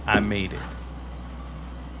say, I made it?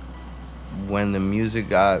 When the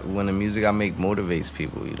music I make motivates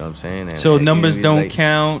people, you know what I'm saying? And, so numbers don't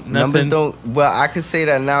count. Nothing? Numbers don't. Well, I could say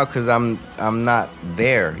that now because I'm not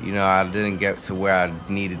there. I didn't get to where I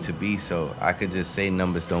needed to be, so I could just say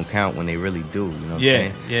numbers don't count when they really do. You know what I'm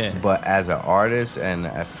saying? Yeah. But as an artist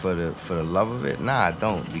and for the love of it, nah, I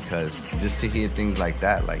don't, because just to hear things like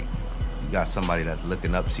that, like you got somebody that's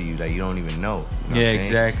looking up to you that you don't even know. You know what I'm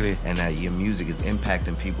exactly. And that your music is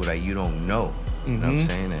impacting people that you don't know. You know what I'm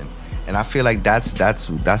saying? And I feel like that's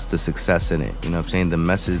the success in it. You know what I'm saying? The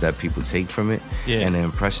message that people take from it, and the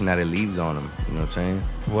impression that it leaves on them. You know what I'm saying?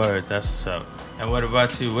 Word, that's what's up. And what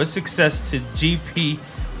about you? What's success to GP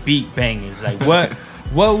Beat Bangerz? Like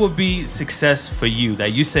what would be success for you?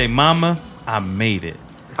 That you say, Mama, I made it.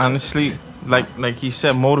 Honestly, like he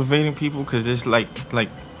said, motivating people, because this like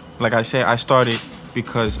I said, I started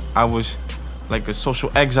because I was like a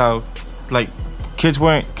social exile. Like kids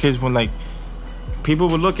were like, people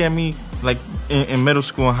would look at me like in middle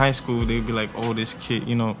school and high school. They'd be like, "Oh, this kid,"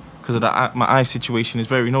 because of my eye situation is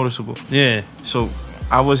very noticeable. Yeah. So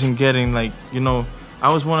I wasn't getting like,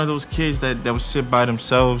 I was one of those kids that would sit by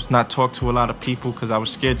themselves, not talk to a lot of people, because I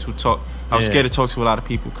was scared to talk. I was scared to talk to a lot of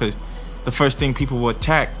people, because the first thing people would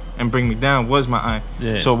attack and bring me down was my eye.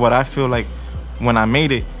 Yeah. So what I feel like when I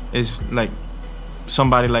made it is like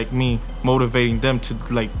somebody like me motivating them to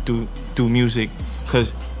like do music,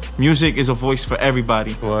 because music is a voice for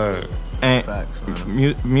everybody. Word. And facts,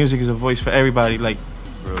 music is a voice for everybody. Like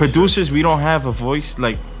producers, we don't have a voice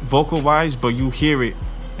like vocal wise, but you hear it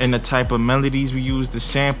and the type of melodies we use, the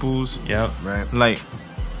samples. Yep. Right.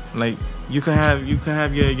 Like you can have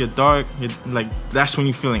your dark, like that's when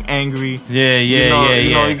you're feeling angry. Yeah, you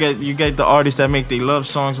know, you get the artists that make their love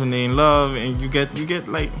songs when they in love, and you get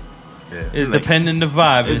like. Yeah. It like, depends on the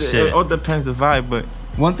vibe and shit. It all depends the vibe, but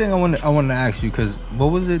one thing I want to ask you, because what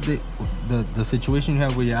was it the situation you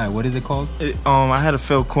had with your eye? What is it called? I had a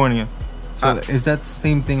failed cornea. So is that the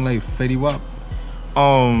same thing like Fetty Wap?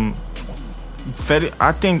 Fetty,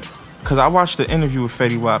 I think, cause I watched the interview with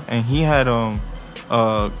Fetty Wap and he had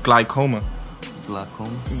glaucoma.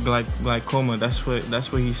 Glaucoma. That's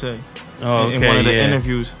what he said. Oh, okay, in one of the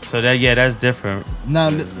interviews. So that's different.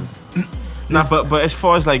 Nah, but as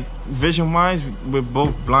far as like vision wise, we're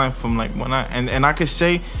both blind from like one eye, and I could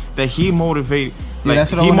say that he motivated. Like,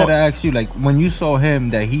 that's what I wanted to ask you. Like when you saw him,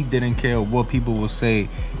 that he didn't care what people will say,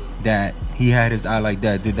 that he had his eye like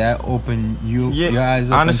that. Did that open your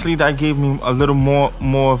eyes up? Honestly, that gave me a little more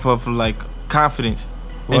of like confidence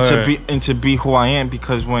and to be who I am.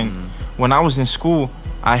 Because when I was in school,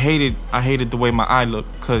 I hated the way my eye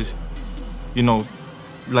looked, because you know.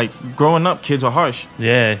 Like growing up, kids are harsh.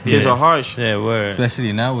 Yeah, kids are harsh. Yeah, word.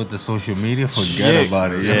 Especially now with the social media, forget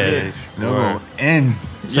about it. Yeah, they'll go in.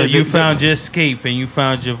 So you found your escape and you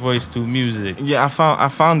found your voice through music. Yeah, I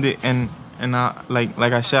found it, and I like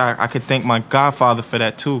I said, I could thank my godfather for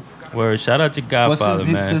that too. Word, shout out to Godfather,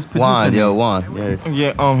 man. His Juan.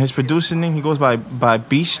 Yeah, his producer name, he goes by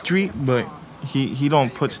Beat Street, but he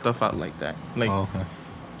don't put stuff out like that. Like, okay.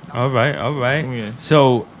 All right. Yeah.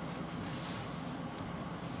 So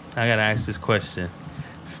I gotta ask this question.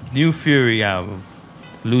 New Fury album,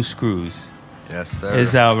 Loose Screws. Yes, sir.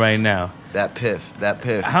 Is out right now. That piff.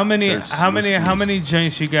 How many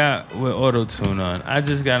joints you got with auto tune on? I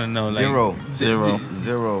just gotta know. Like,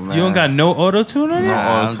 Zero, man. You don't got no auto tune on it?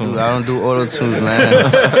 I don't do auto tunes, man.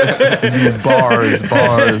 I do bars.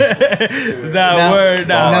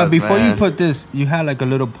 Now, before you put this, you had like a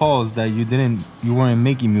little pause that you weren't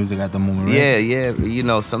making music at the moment, right? Yeah. You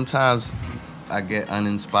know, sometimes I get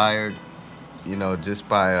uninspired, you know, just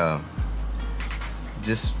by I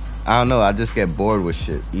don't know, I just get bored with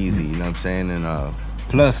shit easy, you know what I'm saying? And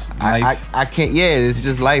plus life. I can't, it's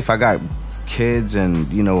just life. I got kids and,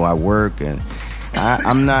 you know, I work, and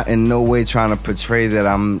I'm not in no way trying to portray that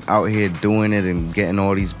I'm out here doing it and getting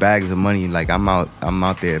all these bags of money. Like I'm out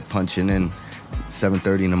there punching in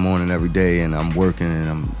 7:30 in the morning every day, and I'm working and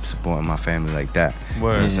I'm supporting my family like that. Word. You know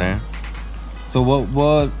what I'm saying? So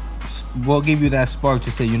what gave you that spark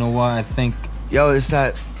to say, you know what, I think... Yo, it's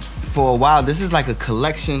that for a while, this is like a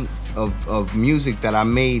collection of music that I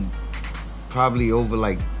made probably over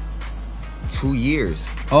like 2 years.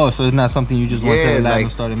 Oh, so it's not something you just once said like,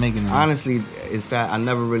 and started making it. Honestly, it's that I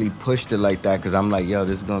never really pushed it like that, because I'm like, yo,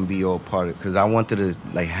 this is going to be all part of it. Because I wanted to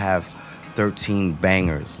like have 13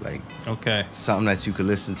 bangers, like something that you could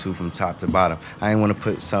listen to from top to bottom. I didn't want to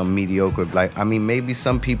put something mediocre. Like, I mean, maybe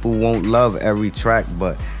some people won't love every track,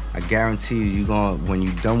 but I guarantee you when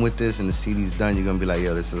you're done with this and the CD's done, you're gonna be like,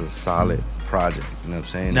 yo, this is a solid project. You know what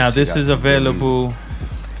I'm saying? Now this is available.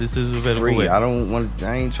 Free. I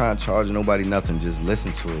ain't trying to charge nobody nothing. Just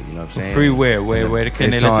listen to it. You know what I'm saying? Free where can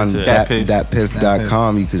they listen to it?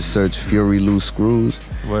 Thatpiff.com. You can search Fury Loose Screws.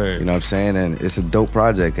 Word. You know what I'm saying? And it's a dope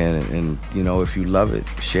project, and you know, if you love it,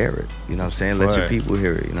 share it. You know what I'm saying? Let your people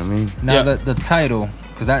hear it. You know what I mean? Now the title,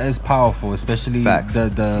 because that is powerful, especially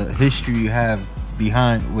the history you have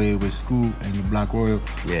behind with Screw and your Black Royal.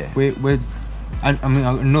 Yeah. I mean,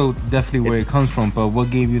 I know definitely where it comes from, but what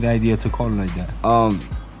gave you the idea to call it like that?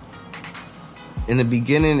 In the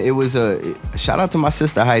beginning, it was a shout out to my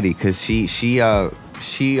sister Heidi, because she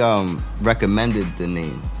recommended the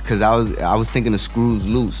name, because I was thinking of Screws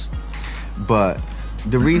Loose, but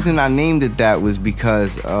the reason I named it that was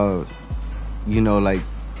because you know, like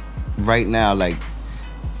right now, like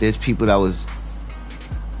there's people that was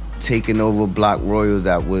taking over Black Royal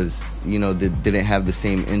that was, you know, that didn't have the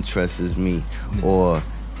same interests as me, or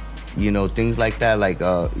you know, things like that. Like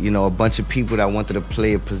you know, a bunch of people that wanted to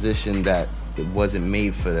play a position that it wasn't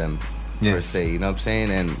made for them per se. You know what I'm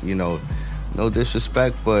saying? And you know, no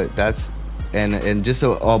disrespect, but that's and just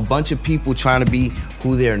a bunch of people trying to be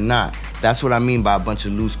who they're not. That's what I mean by a bunch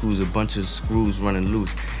of loose screws, a bunch of screws running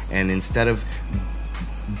loose. And instead of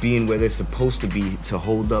being where they're supposed to be to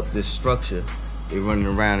hold up this structure, they're running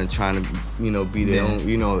around and trying to, you know, be their own,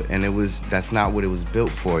 you know, and that's not what it was built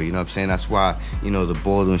for, you know what I'm saying? That's why, you know, the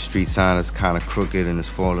Baldwin Street sign is kind of crooked and it's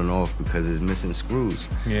falling off, because it's missing screws.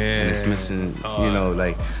 Yeah. And it's missing, you know,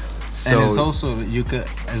 like, so. And it's also,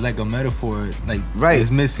 it's like a metaphor, like,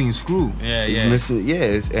 it's missing screw. It's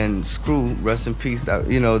missing, and screw, rest in peace, that,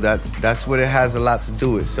 you know, that's what it has a lot to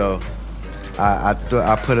do with, so.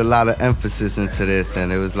 I put a lot of emphasis into this,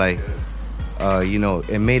 and it was like, you know,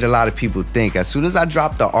 it made a lot of people think. As soon as I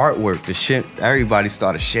dropped the artwork, the shit, everybody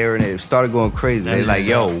started sharing it. It started going crazy. They're like,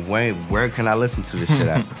 yo, where can I listen to this shit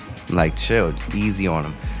at? I'm like, chill, easy on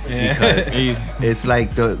them. Yeah. Because it's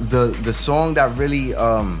like the song that really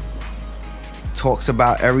talks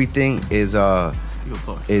about everything is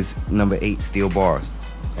number 8, Steel Bars.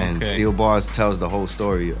 And Steel Bars tells the whole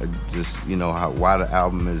story, just, you know, why the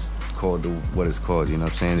album is called what it's called, you know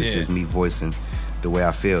what I'm saying? It's just me voicing the way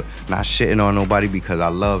I feel. Not shitting on nobody, because I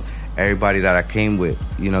love everybody that I came with,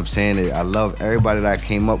 you know what I'm saying? I love everybody that I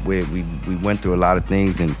came up with. We went through a lot of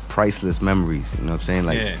things and priceless memories, you know what I'm saying?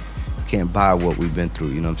 Like, you can't buy what we've been through,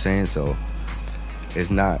 you know what I'm saying? So it's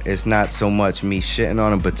not so much me shitting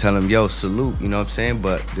on them, but tell them, yo, salute, you know what I'm saying?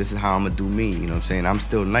 But this is how I'm gonna do me, you know what I'm saying? I'm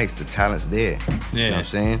still nice, the talent's there, you know what I'm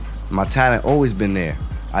saying? My talent always been there.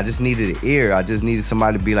 I just needed an ear. I just needed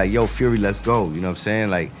somebody to be like, yo, Fury, let's go, you know what I'm saying?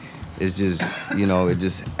 Like, it's just, you know,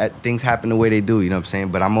 things happen the way they do, you know what I'm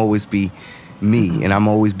saying? But I'm always be me, and I'm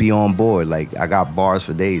always be on board. Like, I got bars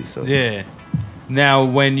for days, so. Yeah. Now,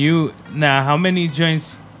 how many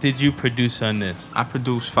joints did you produce on this? I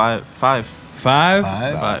produced five.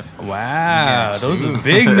 Wow, those are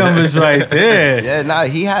big numbers right there.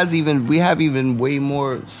 Yeah, we have even way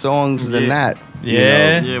more songs than that.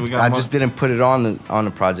 Yeah, you know? We got just didn't put it on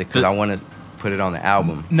the project because I want to put it on the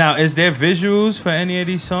album. Now, is there visuals for any of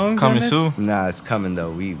these songs? Coming soon? Nah, it's coming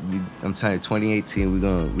though. I'm telling you, 2018,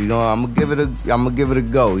 I'm gonna give it a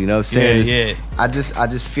go. You know what I'm saying? Yeah. I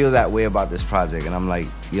just feel that way about this project, and I'm like,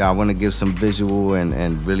 yeah, I want to give some visual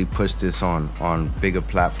and really push this on bigger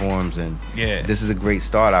platforms. And this is a great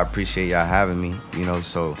start. I appreciate y'all having me. You know,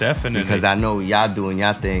 so definitely, because I know y'all doing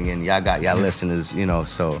y'all thing and y'all got y'all listeners. You know,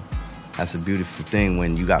 so. That's a beautiful thing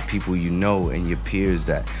when you got people you know and your peers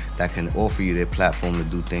that can offer you their platform to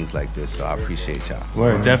do things like this. So I appreciate y'all.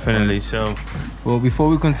 Word, definitely. So, well, before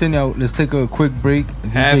we continue, let's take a quick break.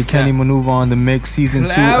 DJ Kenny Maneuver on the mix, season 2,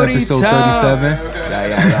 episode 37.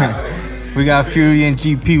 Yeah. We got Fury and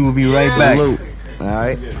GP. We'll be right back. All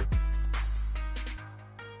right.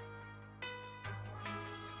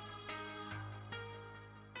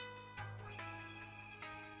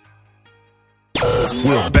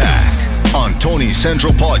 We're back on Tony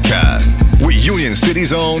Central Podcast with Union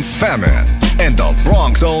City's own Famine and the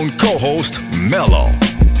Bronx own co-host Mello.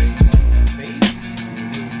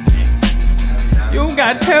 You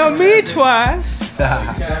got to tell me twice.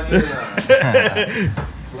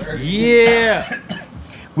 Yeah.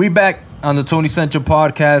 We back on the Tony Central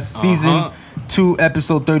Podcast, season 2,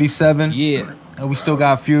 episode 37. Yeah. And we still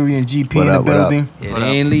got Fury and GP in the building. Yeah, they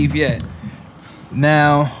ain't leave yet.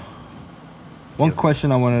 Now, one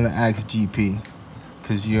question I wanted to ask GP,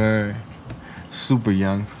 because you're super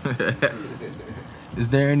young. Is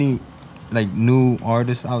there any new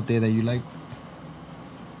artists out there that you like?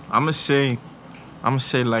 I'm gonna say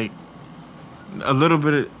like a little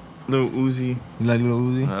bit of Lil Uzi. You like Lil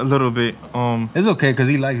Uzi? A little bit. It's okay because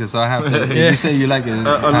he likes it, so I have to. If you say you like it,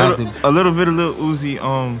 a little bit of Lil Uzi.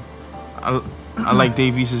 I like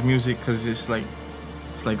Dave East's music because it's like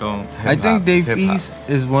I think Dave East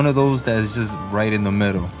is one of those that is just right in the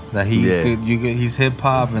middle. That he's hip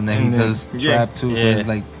hop and then he does trap too. So it's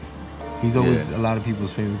like he's always a lot of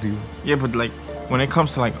people's favorite people. Yeah, but like when it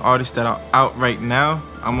comes to like artists that are out right now,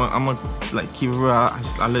 I'm a like keep it real. I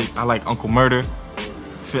like Uncle Murder.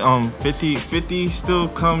 50 still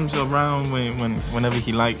comes around whenever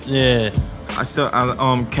he likes. Yeah. I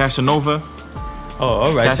Casanova. Oh,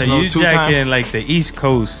 all right. So you jacking like the East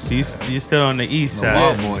Coast. You still on the East side.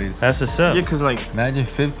 Wild Boys. That's what's up. Yeah, cause like imagine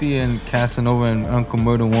 50 and Casanova and Uncle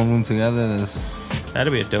Murder in one room together.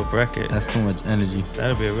 That'd be a dope record. That's too much energy.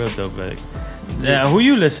 That'd be a real dope record. Yeah, who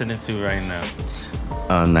you listening to right now?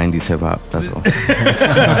 90s hip hop.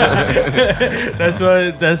 That's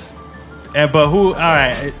all. That's. But who? All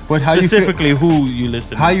right. But how specifically, who you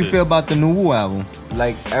listen to? How you feel about the new Wu album?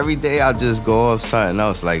 Like every day, I just go off something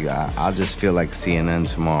else. Like I just feel like CNN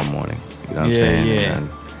tomorrow morning. You know what I'm saying? Yeah. And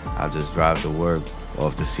I just drive to work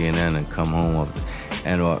off the CNN and come home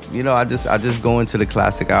I just go into the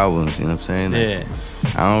classic albums. You know what I'm saying? Yeah.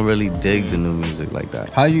 I don't really dig the new music like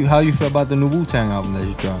that. How you feel about the new Wu-Tang album that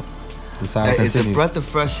you dropped? It's a breath of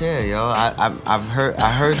fresh air, yo. I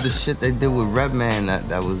heard the shit they did with Redman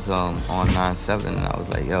that was on 9/7, and I was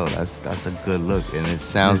like, yo, that's a good look, and it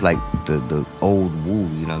sounds like the old Wu,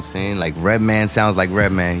 you know what I'm saying? Like Redman sounds like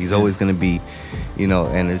Redman. He's always gonna be,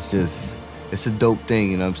 and it's a dope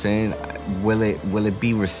thing, you know what I'm saying? Will it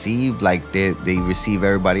be received like they receive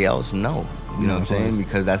everybody else? No, you know what I'm saying?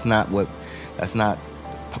 Because that's not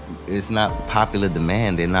it's not popular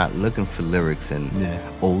demand. They're not looking for lyrics and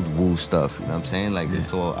old woo stuff. You know what I'm saying? Like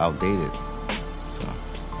it's all outdated. So.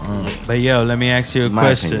 But yo, let me ask you a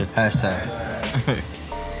question. Hashtag.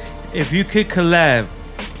 If you could collab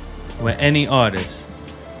with any artist,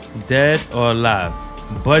 dead or alive,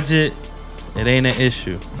 budget, it ain't an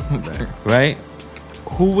issue, right?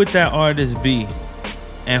 Who would that artist be,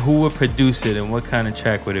 and who would produce it, and what kind of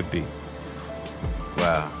track would it be?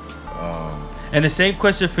 Wow. And the same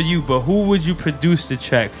question for you, but who would you produce the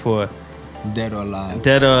track for? Dead or alive.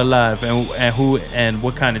 Dead or alive, and who and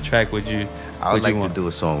what kind of track would you? I would like to do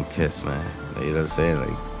a song with Kiss, man. You know what I'm saying?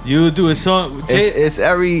 Like you would do a song. It's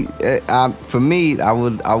every. For me, I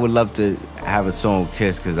would love to have a song with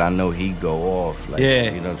Kiss because I know he'd go off. Like, yeah.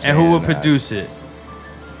 You know what I'm saying? And who would produce it?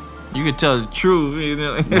 You can tell the truth. You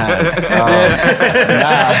know? Nah.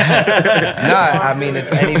 I mean,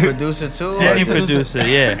 it's any producer too. Any producer,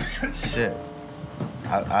 yeah. Shit.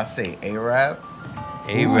 I say A-Rap. A-Rap.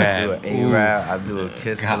 I do an A-Rap. I do a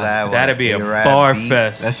Kiss collab. That'd be a bar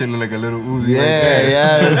fest. That shit look like a little Uzi.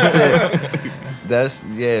 Yeah, that's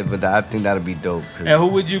it. But I think that'd be dope. And who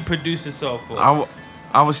would you produce a song for?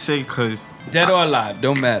 I would say because dead or alive,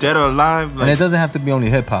 don't matter. Dead or alive, like, and it doesn't have to be only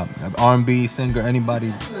hip hop. Like R&B singer,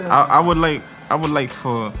 anybody. I would like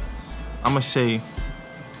for, I'm gonna say,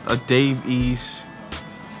 a Dave East,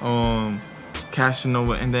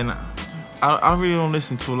 Casanova, and then I really don't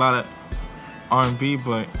listen to a lot of R&B,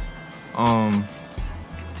 but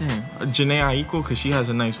Jhené Aiko, because she has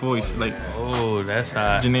a nice voice. Like, oh, that's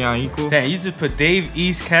hot. Jhené Aiko. Damn, you just put Dave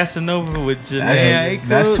East Casanova with Jhené Aiko.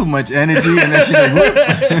 That's too much energy, and then she's like,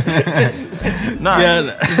 nah,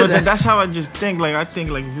 yeah. But that's how I just think. Like, I think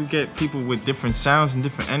like if you get people with different sounds and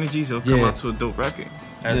different energies, it'll come out to a dope record.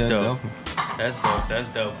 That's dope. That's dope. That's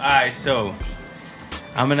dope. All right, so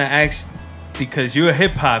I'm gonna ask because you're a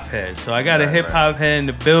hip hop head, so I got a hip hop head in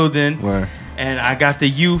the building. Word. And I got the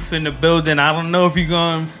youth in the building. I don't know if you're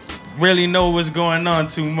going to really know what's going on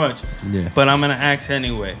too much. Yeah. But I'm going to ask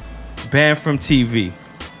anyway. Banned from TV.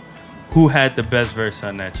 Who had the best verse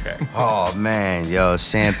on that track? Oh, man. Yo,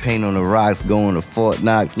 Champagne on the Rocks going to Fort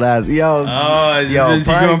Knox last. Yo,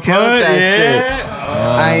 Pun killed that shit.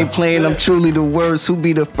 I ain't playing, I'm truly the worst. Who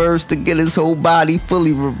be the first to get his whole body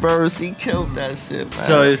fully reversed? He killed that shit,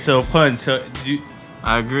 man. So Pun, so you...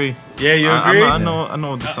 I agree. Yeah, you agree? I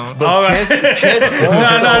know the song. But all right.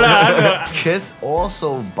 Kiss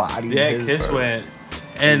also bodied his Kiss verse. went.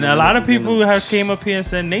 And a lot of people have came up here and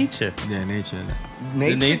said Nature. Yeah, Nature.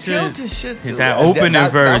 Nature killed his shit too. That opening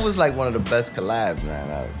verse. That was like one of the best collabs,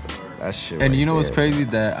 man. That shit. And right you know there. what's crazy?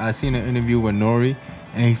 That I seen an interview with Nori,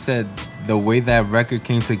 and he said the way that record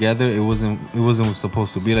came together, it wasn't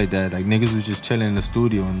supposed to be like that. Like niggas was just chilling in the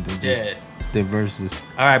studio and they just their verses.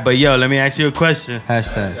 All right, but yo, let me ask you a question.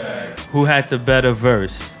 Hashtag. Who had the better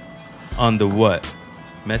verse on the what?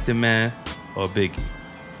 Method Man or Biggie?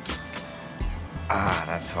 Ah,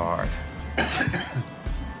 that's hard.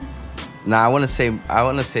 Nah, I wanna say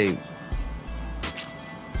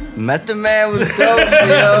Method Man was dope, you know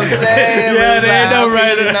what I'm saying? Yeah, they ain't no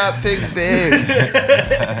writer. Not pick big.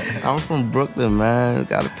 I'm from Brooklyn, man.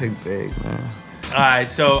 Gotta pick big, man.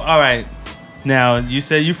 All right. Now you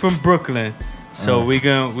said you from Brooklyn, so we're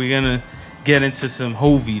gonna get into some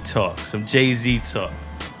Hovey talk, some Jay-Z talk.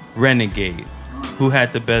 Renegade. Who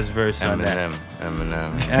had the best verse on that?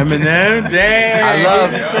 Eminem.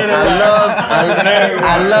 Damn.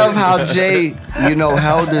 I love how Jay,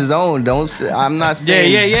 held his own. I'm not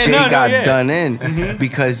saying Jay got done in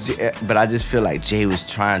but I just feel like Jay was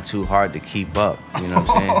trying too hard to keep up. You know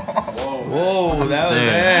what I'm saying? Whoa, that was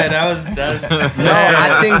bad. That was No,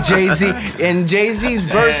 I think Jay-Z's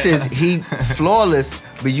verses, he flawless,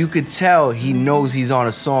 but you could tell he knows he's on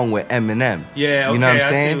a song with Eminem. Yeah, okay, you know what I'm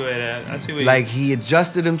saying? I see what like he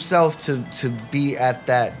adjusted himself to be at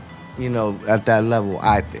that, at that level,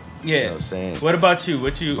 I think. Yeah. You know what I'm saying? What about you?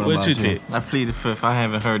 What you think? I plead the fifth. I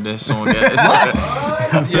haven't heard that song yet.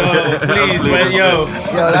 Yo, please, man, Yo,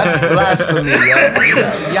 that's blasphemy, yo.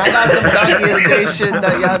 Y'all got some Donkey of the Day shit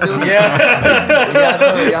that y'all do?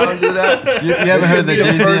 Yeah. Y'all don't do that? You haven't heard the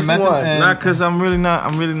Jay-Z and Method Man? Not because I'm really not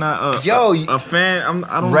a fan.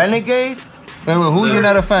 I don't. Renegade? Wait, who you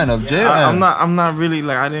not a fan of? Jay? I'm not really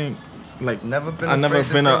like I didn't like. Never been. I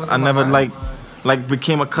never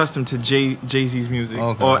became accustomed to Jay-Z's music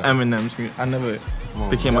or Eminem's music. I never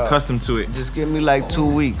became accustomed to it. Just give me like 2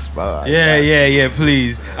 weeks, bro. Yeah,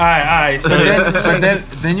 please. All right. So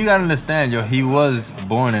then you gotta understand, yo, he was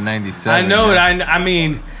born in '97. I know. I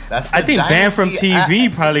mean, I think Banned from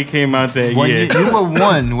TV probably came out that year. You were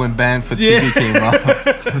one when Banned for TV came out.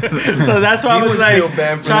 So that's why I was like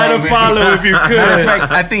trying to follow if you could. Matter of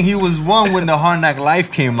fact, I think he was one when the Hard Knock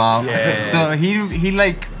Life came out. Yeah. So he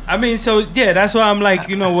like. I mean, so yeah, that's why I'm like,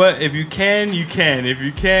 you know what? If you can, you can. If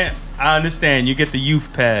you can't, I understand. You get the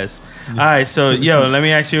youth pass. All right, so yo, let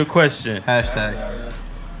me ask you a question. Hashtag.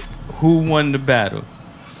 Who won the battle?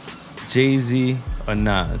 Jay-Z or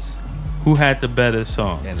Nas? Who had the better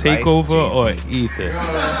song? Takeover or Ether?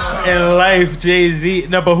 In life, Jay-Z.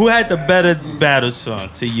 No, but who had the better battle song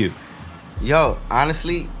to you? Yo,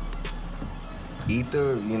 honestly,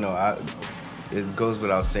 Ether, you know, it goes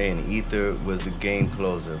without saying, Ether was the game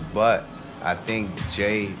closer. But I think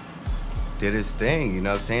Jay did his thing, you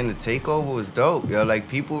know what I'm saying? The Takeover was dope, yo. Like,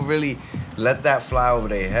 people really let that fly over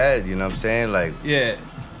their head, you know what I'm saying? Like, yeah.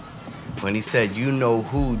 When he said, you know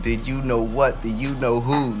who, did you know what, did you know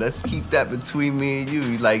who? Let's keep that between me and you.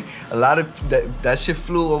 Like, a lot of that shit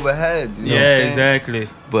flew overhead. You know what I'm saying? Exactly.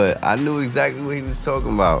 But I knew exactly what he was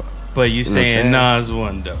talking about. But you saying Nas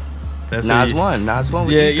won, though. That's Nas won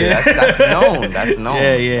with Ether. That's known. That's known.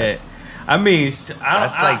 Yeah. I mean,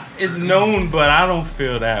 it's known, but I don't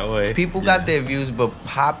feel that way. People got their views, but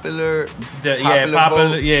popular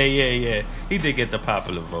vote. Yeah. He did get the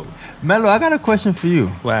popular vote. Mello, I got a question for you.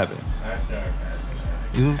 What happened?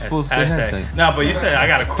 You were supposed to say hashtag. No, but you said I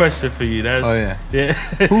got a question for you. Yeah.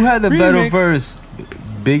 Who had the better verse,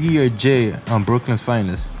 Biggie or Jay on Brooklyn's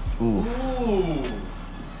Finest? Ooh.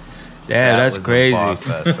 Yeah, that's crazy.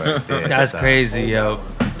 That's crazy, yo.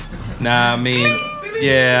 Nah, I mean,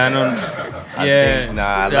 yeah, I don't.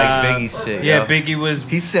 I like Biggie's shit. Yeah, yo. Biggie was.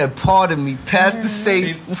 He said, "Pardon me, pass the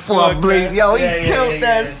safe before I blink." Yo, he killed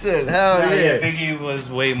that shit. Hell yeah. Biggie was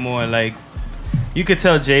way more like. You could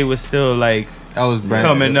tell Jay was still like. That was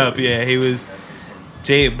coming up. Yeah, he was.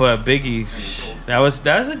 Jay, but Biggie, that was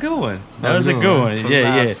a good one. That was a good one.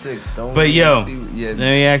 Yeah. But yo, let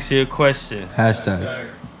me ask you a question. Hashtag.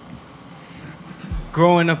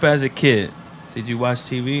 Growing up as a kid, did you watch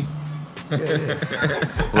TV?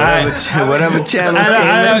 Whatever channels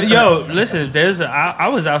came in. Yo, listen, I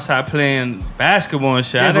was outside playing basketball and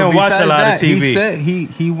shit. I didn't watch a lot of TV. He said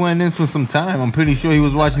he went in for some time. I'm pretty sure he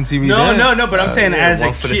was watching TV. No, but I'm saying as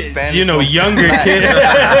a kid, younger kid.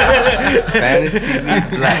 Spanish TV,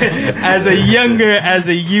 black TV. As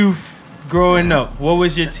a youth growing up, what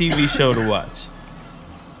was your TV show to watch?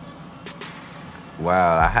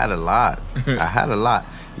 Wow, I had a lot.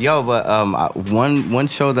 Yo, but one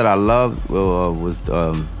show that I loved was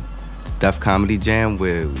Def Comedy Jam,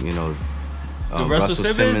 where Russell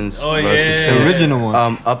Simmons, the original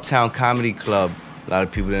one. Uptown Comedy Club. A lot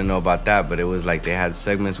of people didn't know about that, but it was like they had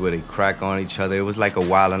segments where they crack on each other. It was like a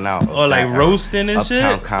Wild 'N Out. Oh, like roasting and shit?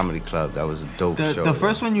 Uptown Comedy Club. That was a dope show. The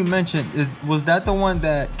first one you mentioned, was that the one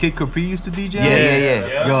that Kid Capri used to DJ?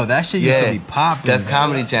 Yeah. Yo, that shit used to be popping. Def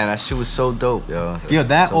Comedy Jam. That shit was so dope, yo.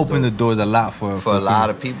 That opened the doors a lot for a lot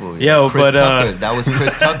of people. Yo, Chris Tucker. That was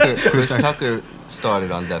Chris Tucker. Chris Tucker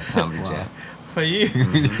started on Def Comedy Jam. For you.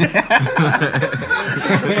 He's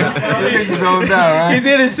zoned out, right? He's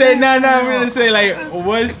gonna say, no, I'm gonna say, like,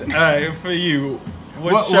 what's, all right, for you,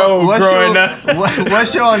 what show growing up? What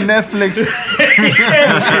show on Netflix?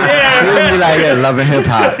 You're gonna be like, Love and Hip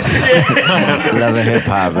Hop. Love and Hip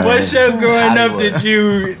Hop, man. What show growing up did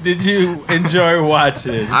you enjoy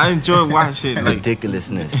watching? I enjoy watching like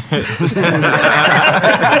ridiculousness.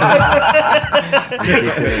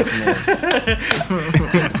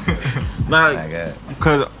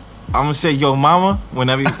 Because I'm gonna say Yo Mama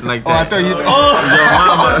whenever you like that. I thought you. Yo Mama.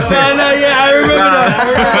 I remember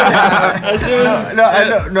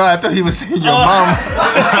that. No, I thought he was saying Yo Mama.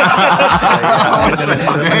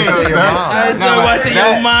 I enjoy watching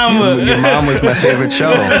Yo Mama. Your Mom was my favorite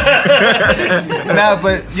show.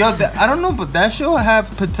 But I don't know, but that show had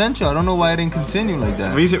potential. I don't know why it didn't continue like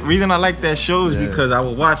that. Reason I like that show is because I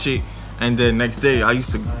would watch it, and then next day I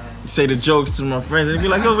used to say the jokes to my friends and be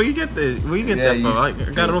like, "Yo, where you get that from? I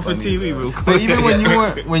got it off of TV real quick." But even when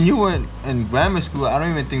you were in grammar school, I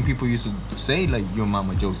don't even think people used to say like Your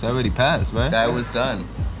Mama jokes. That already passed, right? That was done.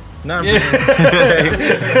 But I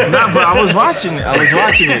was watching it.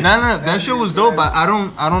 No, that show was dope, but I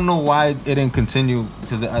don't know why it didn't continue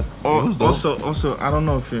because it was dope. Also, I don't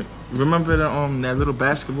know if you remember that little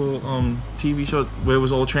basketball TV show where it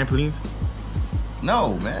was all trampolines.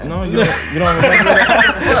 No, man. No, you don't remember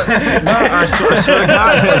that? No, I swear to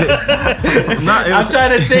God. I'm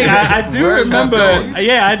trying to think. I do remember.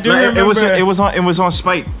 Yeah, I do remember. It was on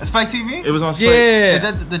Spike. Spike TV? It was on Spike. Yeah. Is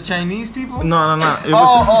that the Chinese people? No. It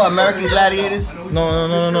was, American Gladiators?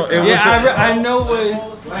 No. I know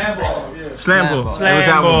what. Slam Ball. Slam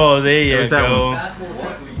Ball. There you go.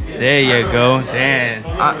 There you go. Damn.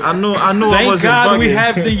 I know. I Thank wasn't God bugging. we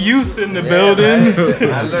have the youth in the building.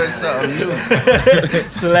 I learned something new.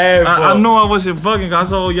 Slab. I know I wasn't bugging. I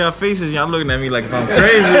saw all y'all faces. Y'all looking at me like I'm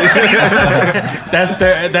crazy.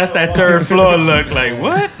 That's that third floor look. Like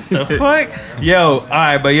what the fuck? Yo, all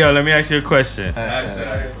right, but yo, let me ask you a question.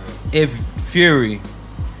 If Fury,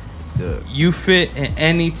 you fit in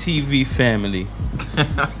any TV family,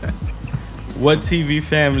 what TV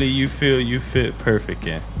family you feel you fit perfect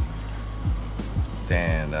in?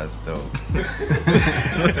 Damn, that's dope.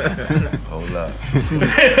 Hold up.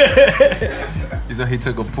 He said he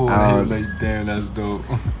took a pool and he was like, damn, that's dope.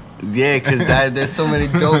 Yeah, because there's so many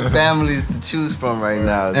dope families to choose from right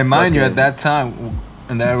now. And mind you, at that time,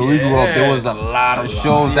 and that we grew up, there was a lot of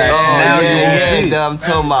shows that now you won't see. I'm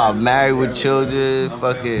talking about Married with Children,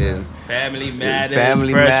 fucking Family Matters,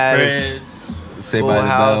 Family Fresh Matters. Prince. Saved Full by the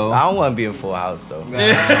House. Bell. I don't want to be in Full House though. I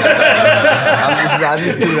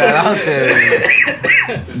just threw that out there.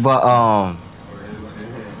 But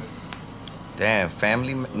damn,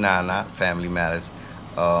 not Family Matters.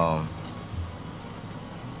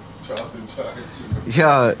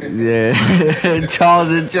 Yeah, Charles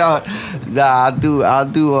and Charles. Nah, I'll do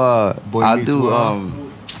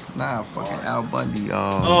fucking Al Bundy.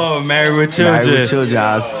 Married with Children. Married with Children.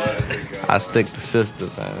 I stick to Sister,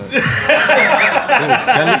 man.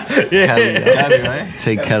 Kelly, right?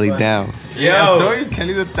 take Kelly down. Yo, I told you,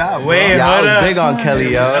 Kelly the top. wait, Yeah, I hold was up. big on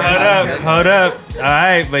Kelly, yo. Hold up. All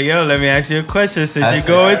right, but yo, let me ask you a question since you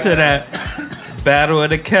go into that battle of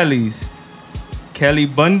the Kellys. Kelly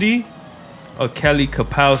Bundy or Kelly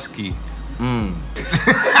Kapowski? Kelly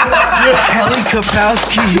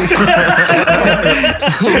Kapowski.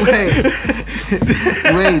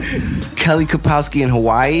 wait. Kelly Kapowski in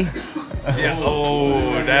Hawaii? Yeah.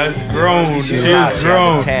 Oh, that's grown. She was hot.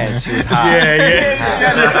 grown. She was hot.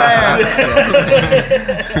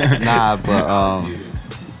 Yeah.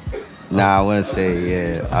 Nah, I wouldn't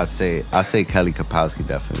say, I say Kelly Kapowski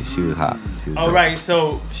definitely. She was hot. All right,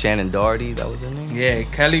 so Shannon Doherty, that was her name? yeah,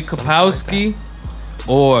 Kelly Kapowski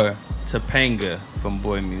or Topanga from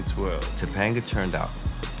Boy Meets World. Topanga turned out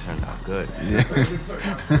good.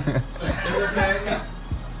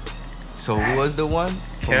 So who was the one?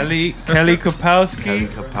 Kelly Kapowski, Kelly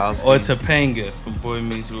Kapowski or Topanga from Boy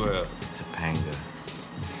Meets World. Topanga.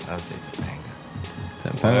 I'll say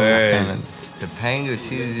Topanga. Word. Topanga,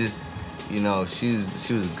 she was just, she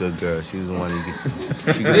was a good girl. She was the one she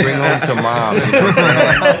could bring home to mom. You know what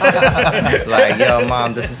I'm saying? Like, yo,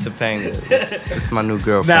 mom, this is Topanga. This is my new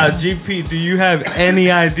girlfriend. Now, GP, do you have any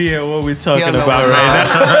idea what we're talking Yeah, no, about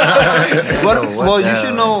right now? Well, you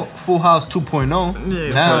should know Full House 2.0. Yeah,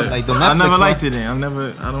 Now, but like the Netflix I never one. liked it.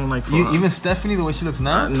 I don't like Full House. Even Stephanie, the way she looks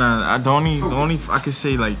now. Nah, the only I could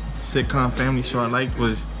say like sitcom family show I liked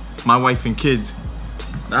was My Wife and Kids.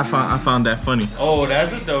 I found that funny. Oh,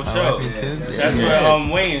 that's a dope show. That's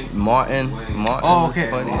where Wayne Martin Oh, was okay.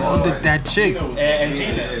 funny. Oh, that chick. and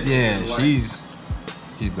Gina. Yeah, she's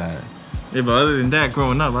bad. Yeah, but other than that,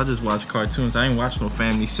 growing up, I just watched cartoons. I ain't watched no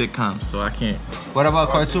family sitcoms, so I can't. What about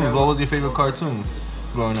cartoons? What was your favorite cartoon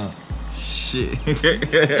growing up? Shit. I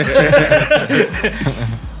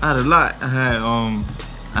had a lot.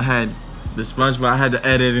 I had the SpongeBob. I had the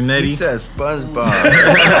Ed, Edd and Eddy. He said SpongeBob.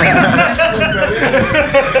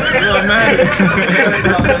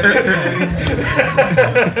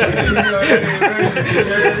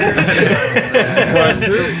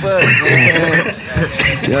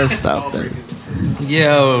 Yo, stop that.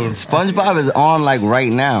 Yo, SpongeBob is on like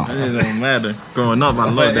right now. It don't matter. Growing up, I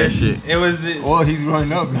love that shit. it was. Well, he's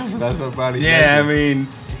growing up now, so that's what probably. Yeah, I mean,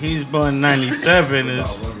 he's born 97. All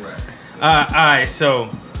right, so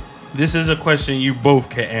this is a question you both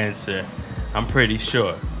can answer. I'm pretty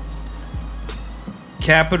sure.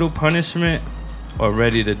 Capital Punishment or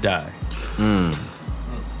Ready to Die? I'm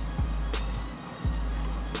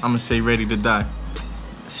gonna say Ready to Die.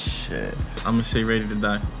 Shit. I'm gonna say Ready to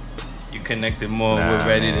Die. You connected more Nah, with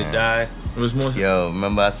Ready man. to Die. It was more. Yo,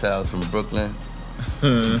 remember I said I was from Brooklyn?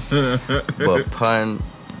 But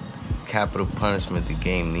capital punishment, the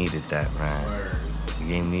game needed that, man. The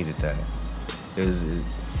game needed that.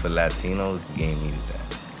 For Latinos, the game needed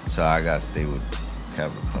that. So I gotta stay with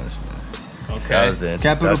capital punishment. Okay. That was the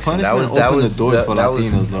Capital introduction. punishment opened the doors for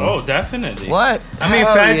Latinos, though. Oh, definitely. What? I mean,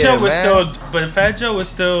 Hell Fat yeah, Joe was man. Fat Joe was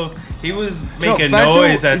still, he was making Fat Joe-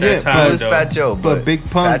 noise at that yeah, time, It was though. Fat Joe, But Big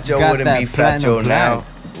Pun Fat Joe got wouldn't that be Fat Joe platinum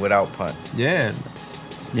now without Pun. Yeah,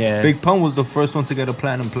 Yeah. Big Pun was the first one to get a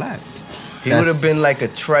platinum plaque. He would have been like a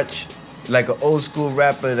Trutch, like an old school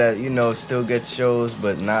rapper that, still gets shows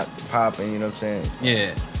but not popping, you know what I'm saying?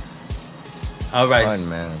 Yeah. All right. Pun,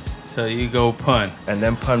 man. So you go Pun. And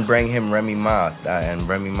then Pun bring him Remy Ma. And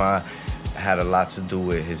Remy Ma had a lot to do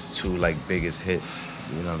with his two like biggest hits.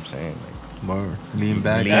 You know what I'm saying? Word. Lean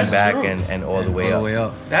back. Lean back and all the way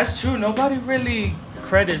up. That's true. Nobody really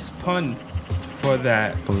credits Pun for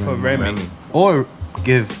that, for Remy. Or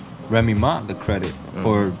give Remy Ma the credit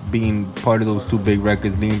for being part of those two big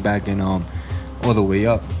records, Lean Back and All the Way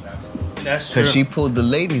Up. That's true. Because she pulled the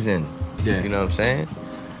ladies in. Yeah. You know what I'm saying?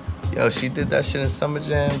 Yo, she did that shit in Summer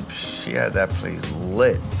Jam. She had that place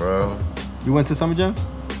lit, bro. You went to Summer Jam?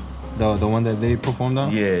 The one that they performed on?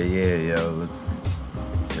 Yeah, yo.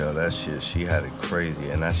 Yo, that shit, she had it crazy.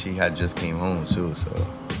 And that she had just came home, too, so...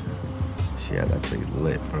 She had that place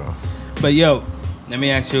lit, bro. But, yo, let me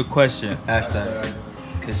ask you a question. Hashtag.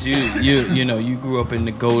 Because you know, you grew up in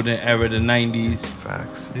the golden era, the 90s.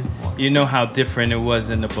 Facts. You know how different it was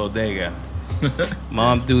in the bodega.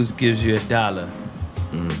 Mom Deuce gives you $1.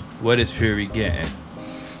 What is Fury getting?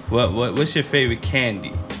 What's your favorite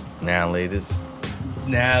candy? Now, ladies.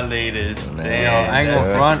 Now, ladies. Yo, I ain't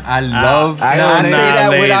gonna front. I love. I say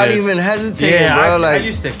that without even hesitating, bro. I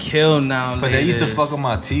used to kill now. But they used to fuck with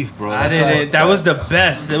my teeth, bro. I didn't. That was the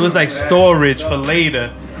best. It was like storage for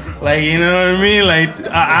later. Like, you know what I mean? Like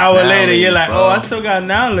an hour later, you're like, oh, I still got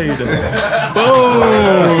now later. Boom.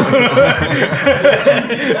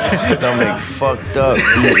 Stomach fucked up.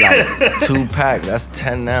 Eat like 2-pack. That's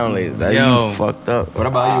 10 now later. That you fucked up. What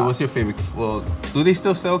about you? What's your favorite? Well, do they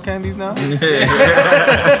still sell candies now? You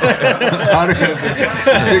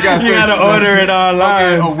gotta order it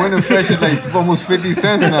online. A Winter Fresh is like almost 50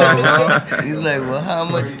 cents now, bro. He's like, well, how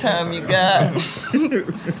much time you got?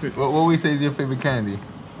 What we say is your favorite candy?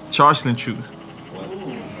 Charleston Chews.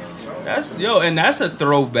 And that's a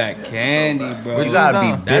throwback candy, bro. You gotta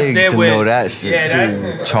be big to know that shit. Yeah,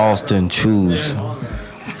 too. Charleston Chews.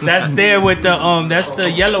 That's there with the that's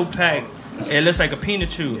the yellow pack. It looks like a peanut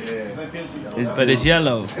chew, but it's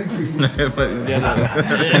yellow.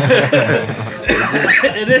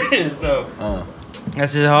 It is though.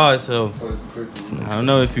 That's just hard. So I don't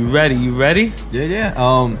know if you ready. You ready? Yeah.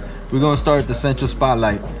 We're gonna start the Central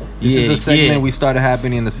Spotlight. This is a segment we started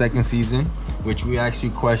happening in the second season, which we ask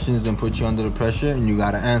you questions and put you under the pressure, and you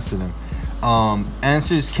gotta answer them.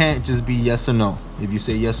 Answers can't just be yes or no. If you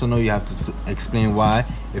say yes or no, you have to explain why.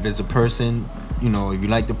 If it's a person, you know, if you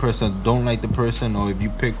like the person, don't like the person, or if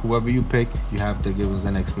you pick whoever you pick, you have to give us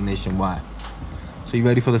an explanation why. So you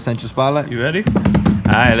ready for the Central Spotlight? You ready?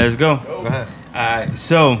 All right, let's go. Go ahead. All right,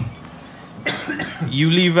 so you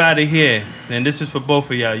leave out of here, and this is for both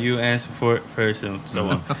of y'all. You answer for it first and so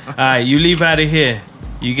on. All right, you leave out of here.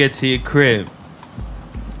 You get to your crib.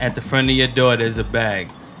 At the front of your door, there's a bag.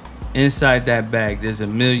 Inside that bag, there's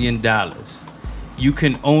 $1 million. You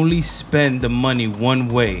can only spend the money one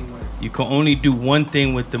way. You can only do one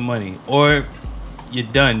thing with the money, or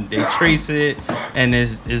you're done. They trace it, and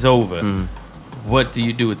it's over. What do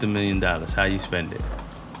you do with the $1 million? How you spend it?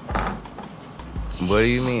 What do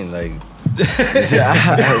you mean? Like,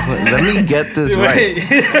 let me get this right.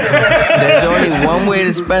 There's only one way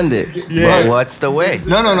to spend it. Yeah. But what's the way?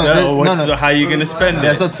 No. So how you gonna spend it?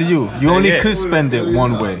 That's up to you. You only could spend it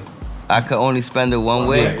one way. I could only spend it one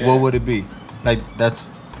way. Yeah. What would it be? Like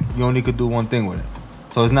you only could do one thing with it.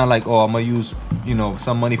 So it's not like, oh, I'm gonna use, you know,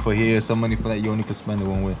 some money for here, some money for that. You only could spend it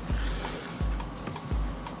one way.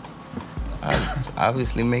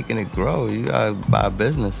 Obviously making it grow. You gotta buy a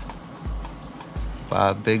business.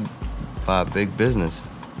 Buy a big business.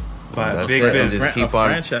 Buy a big business. Just keep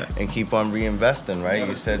on reinvesting, right?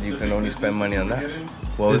 You said you can only spend money on that.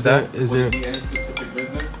 What was that? Is there any specific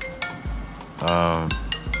business? I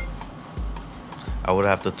would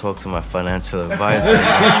have to talk to my financial advisor.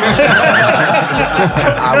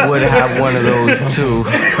 I would have one of those too.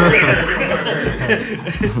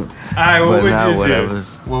 All right, what would you do?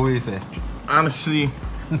 What would you say? Honestly,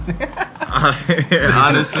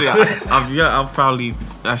 I'll probably,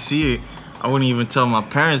 I see it. I wouldn't even tell my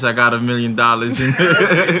parents I got $1 million.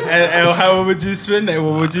 And how would you spend that?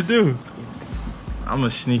 What would you do? I'm a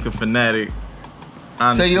sneaker fanatic. So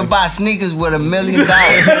Honestly. you'll buy sneakers with $1 million?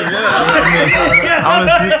 I'm a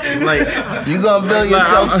sneaker, like, you gonna build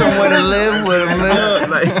yourself somewhere to live with $1 million?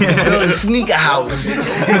 Build a sneaker house.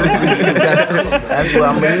 that's where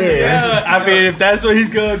I'm gonna live. Yeah, I mean, if that's what he's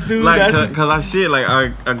gonna do, like, cause I see it. Like,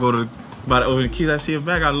 I go to over the keys. I see it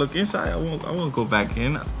back. I look inside. I won't go back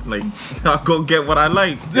in. Like, I'll go get what I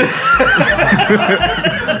like.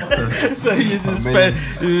 So you just spend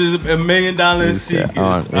 $1 million in sneakers.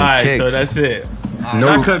 All right, so that's it.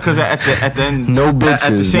 No, because at the end, no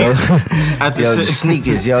bitches.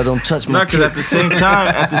 Sneakers, y'all don't touch my. Because at the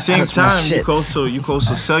same time, you can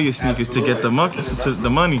also sell your sneakers to get the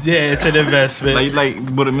money. Yeah, it's an investment. Like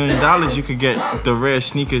with $1 million, you could get the rare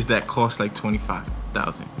sneakers that cost like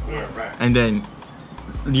 $25,000, and then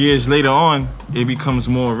years later on, it becomes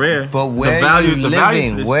more rare. But where are you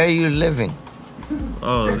living? Where are you living?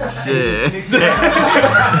 Oh shit!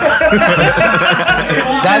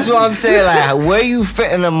 That's what I'm saying. Like, where you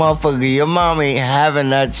fitting a motherfucker? Your mom ain't having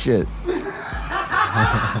that shit.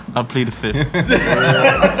 I'll plead the fifth.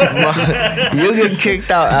 You get kicked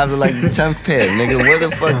out after like the 10th pair, nigga. What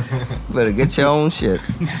the fuck? Better get your own shit.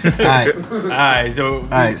 Alright.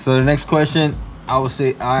 So the next question, I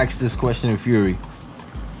ask this question in Fury.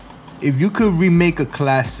 If you could remake a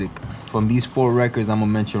classic from these 4 records I'm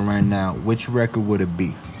gonna mention right now, which record would it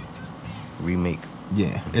be? Remake.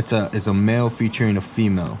 Yeah, it's a male featuring a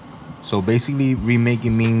female. So basically,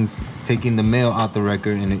 remaking means taking the male out the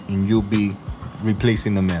record and you'll be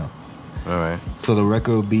replacing the male. All right. So the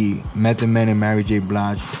record will be Method Man and Mary J.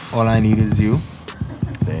 Blige, All I Need Is You.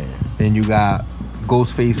 Damn. Then you got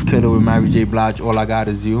Ghostface Killer with Mary J. Blige, All I Got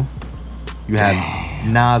Is You. You have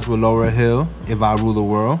Nas with Lauryn Hill, If I Rule the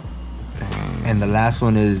World. And the last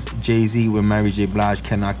one is Jay-Z with Mary J. Blige,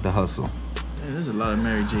 Can Knock the Hustle. Yeah, there's a lot of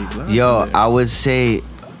Mary J. Blige. Yo, I would say,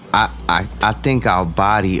 I think I'll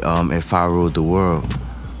body If I Ruled the World.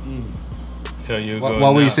 So you go.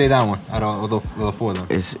 Why would you say that one out of the 4 of them?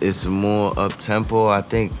 It's more up tempo. I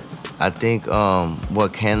think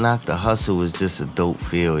what Can Knock the Hustle was just a dope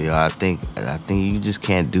feel, yo. I think you just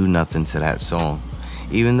can't do nothing to that song.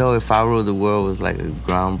 Even though If I Ruled the World was like a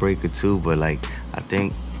groundbreaker too, but like I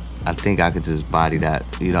think I could just body that.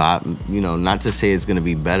 Not to say it's gonna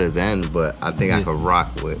be better than, but I think I could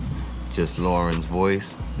rock with just Lauren's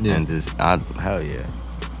voice and just hell yeah.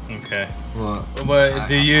 Okay. Well, but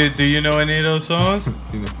do you know any of those songs?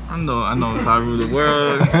 I know If I Rule the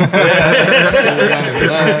World.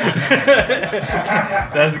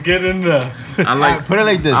 That's good enough. Put it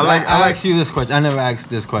like this. I ask you this question. I never asked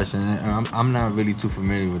this question. I'm not really too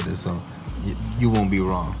familiar with this, so you won't be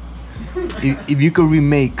wrong. If you could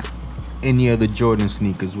remake any of the Jordan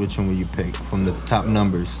sneakers, which one would you pick from the top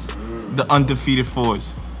numbers? The undefeated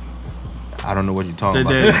 4s. I don't know what you're talking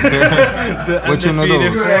about. Which one are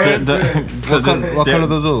those? What color are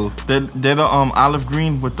those? They're the olive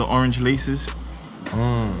green with the orange laces.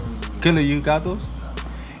 Killer, you got those?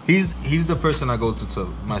 He's the person I go to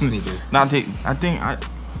my sneakers. I think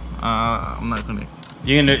I'm not gonna.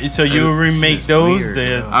 So you remake those?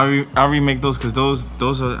 Weird, I remake those because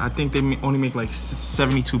those are, I think they only make like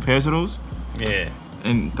 72 pairs of those. Yeah.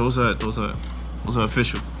 And those are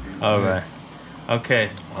official. All right. Okay.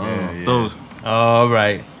 Those. All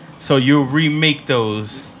right. So you remake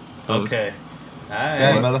those. Okay. All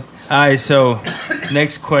right. Mello. All right. So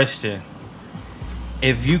next question: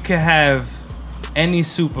 if you could have any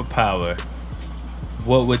superpower,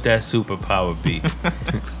 what would that superpower be?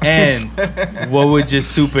 And what would your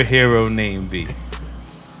superhero name be?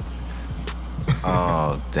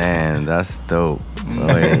 Oh, damn, that's dope.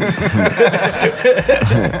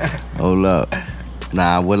 Hold up.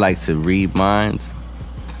 Nah, I would like to read minds.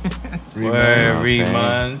 Read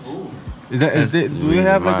minds. Do we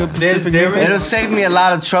have like a specific name? It'll save me a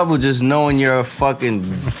lot of trouble just knowing you're a fucking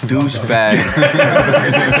douchebag.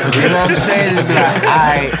 You know what I'm saying? Just be like,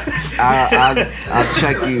 I'll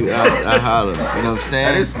check you. I'll holler. You know what I'm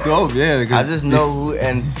saying? That is dope, yeah. I just know who,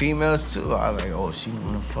 and females too. I'm like, oh, she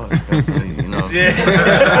wanna fuck, definitely, you know. Yeah.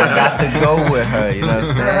 I got to go with her. You know what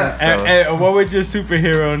I'm saying? So, and what would your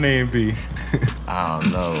superhero name be? I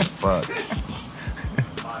don't know. Fuck.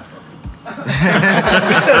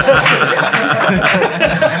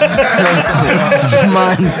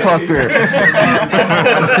 Mindfucker.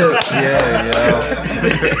 Yeah, yo.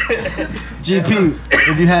 GP,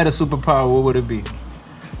 if you had a superpower, what would it be?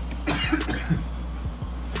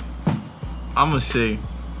 I'm gonna say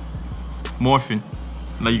morphine.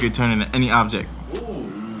 Like you could turn into any object.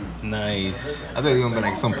 Nice. I thought you were gonna be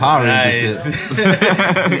like some Power Ranger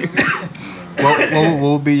shit. What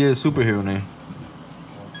would be your superhero name?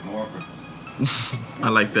 I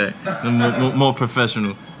like that. More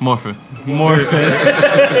professional. Morphine. Morphine.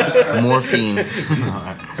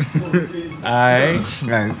 Alright.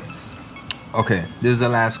 Right. Okay, this is the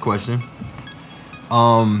last question.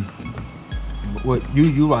 What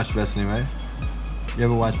you watch wrestling, right? You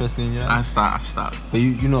ever watch wrestling in your life? I stopped. But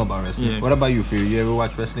you know about wrestling. Yeah. What about you, Phil? You ever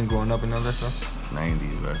watch wrestling growing up and all that stuff?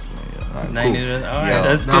 90s wrestling, yeah. All right, 90s. cool. All right,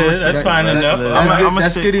 that's good. That's fine enough.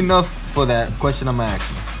 That's good enough for that question I'm gonna ask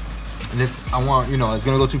you. And this, I want, it's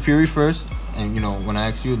gonna go to Fury first, and when I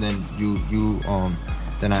ask you, then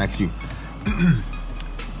then I ask you.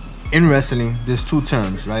 In wrestling, there's two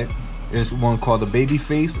terms, right? There's one called the baby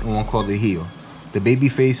face and one called the heel. The baby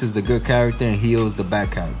face is the good character and heel is the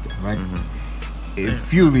bad character, right?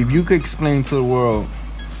 If you could explain to the world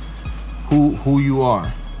who you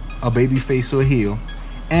are, a baby face or a heel,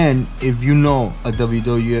 and if you know a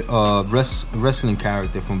WWE wrestling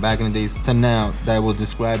character from back in the days to now that will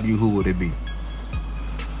describe you, who would it be?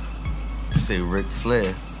 Say Ric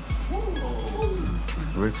Flair.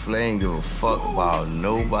 Ric Flair ain't give a fuck about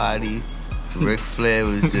nobody. Ric Flair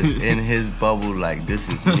was just in his bubble like, this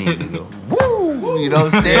is me, nigga. Woo! You know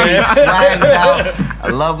what I'm saying? He swagged out. I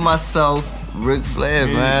love myself. Ric Flair,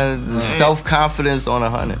 man. Self-confidence on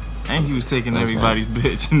 100. And he was taking everybody's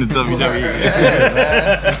bitch in the WWE. Yeah,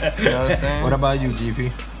 man. You know what I'm saying? What about you,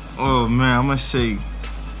 GP? Oh, man, I'm going to say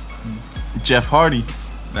Jeff Hardy.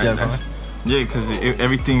 Jeff Hardy? Yeah, because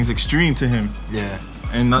everything's extreme to him. Yeah.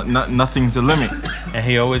 And nothing's a limit. And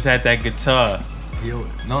he always had that guitar.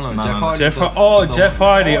 No, Jeff Hardy. Jeff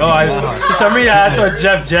Hardy. Oh, for some reason I thought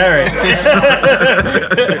Jeff Jarrett.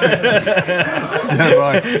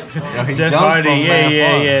 Jeff Hardy.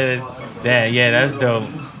 Yeah, that's dope.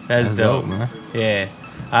 That's dope, man. Yeah.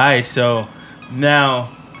 All right, so now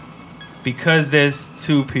because there's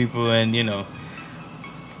two people, and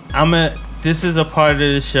this is a part of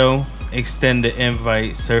the show. Extend the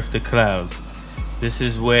invite, surf the clouds. This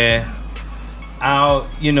is where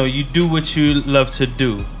you do what you love to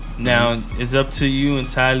do. Now it's up to you,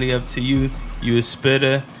 entirely up to you. You a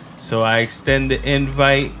spitter, so I extend the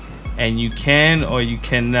invite, and you can or you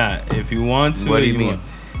cannot. If you want to, what do you mean?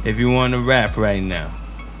 If you want to rap right now.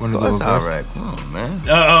 That's all right. Come on, man.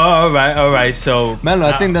 All right. So Mello,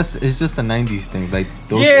 I think it's just a '90s thing. Like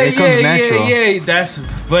it comes natural. Yeah. That's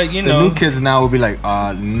but the new kids now will be like,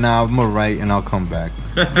 nah, I'm gonna write and I'll come back.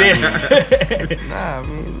 Nah, I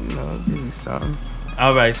mean, give me something.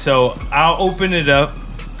 All right, so I'll open it up.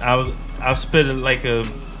 I'll spit it like a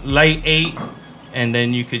light 8, and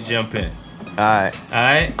then you could jump in. All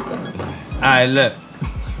right. Look.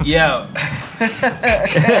 Yo.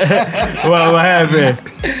 what happened?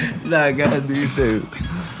 Nah, I gotta do you too.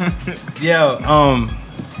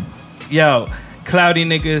 Yo, cloudy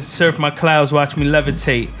niggas, surf my clouds, watch me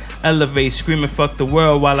levitate. Elevate, screaming fuck the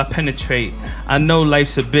world while I penetrate. I know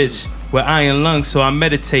life's a bitch with iron lungs, so I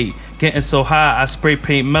meditate. Getting so high, I spray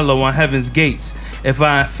paint Mello on heaven's gates. If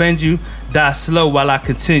I offend you, die slow while I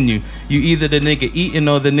continue. You either the nigga eating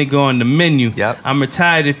or the nigga on the menu. Yep. I'm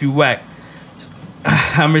retired if you whack.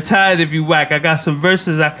 I got some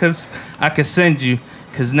verses I could send you,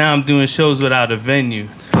 cause now I'm doing shows without a venue.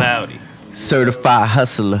 Cloudy. Certified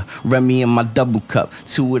hustler, Remy and my double cup.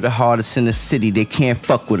 Two of the hardest in the city, they can't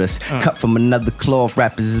fuck with us. Cut from another cloth,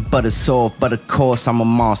 rappers is butter soft. But of course, I'm a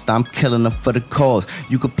monster, I'm killing them for the cause.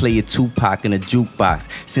 You could play a Tupac in a jukebox.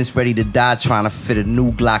 Since Ready to Die, trying to fit a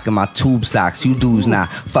new Glock in my tube socks. You dudes not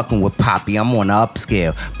fucking with Poppy, I'm on the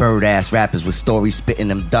upscale. Bird ass rappers with stories spitting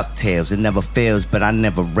them ducktails. It never fails, but I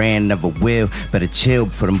never ran, never will. Better chill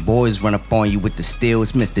before them boys run up on you with the steel.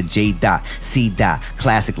 It's Mr. J. Dot, C. Dot,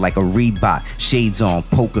 classic like a Reebok. Shades on,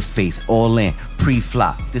 poker face, all in,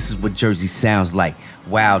 pre-flop. This is what Jersey sounds like.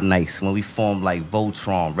 Wild nights when we formed like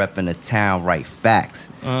Voltron, repping the town right. Facts.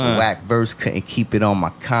 Whack verse couldn't keep it on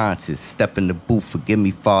my conscience. Step in the booth, forgive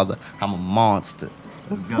me, father. I'm a monster.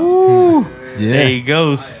 There he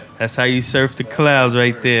goes. That's how you surf the clouds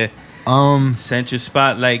right there. Central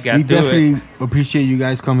Spotlight got we through definitely it. appreciate you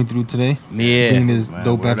guys coming through today. Yeah. Seeing this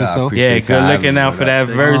dope episode. Yeah, good looking out for that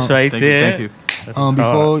verse right there. Thank you.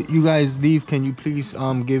 Before you guys leave, can you please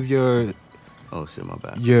give your my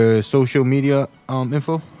bad. Your social media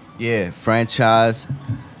info? Yeah, franchise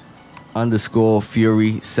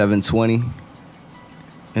 _Fury 720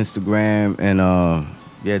 Instagram, and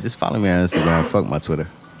just follow me on Instagram. Fuck my Twitter.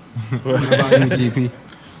 What about you, GP?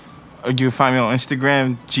 You can find me on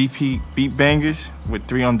Instagram, GP Beat Bangerz with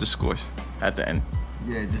 3 underscores at the end.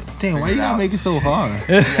 Yeah, just damn. Why you gotta make it so hard?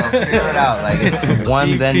 Figure it out. Like it's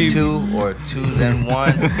 1 then 2 or 2 then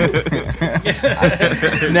 1.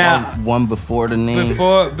 Now, one before the name.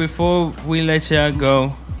 Before we let y'all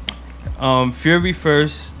go, Fury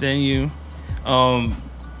first, then you.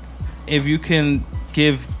 If you can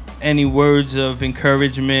give any words of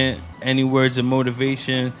encouragement, any words of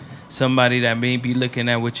motivation, somebody that may be looking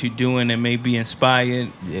at what you're doing and may be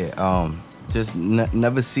inspired. Yeah. Just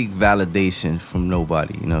never seek validation from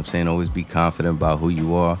nobody. You know what I'm saying? Always be confident about who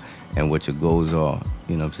you are and what your goals are.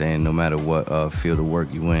 You know what I'm saying? No matter what field of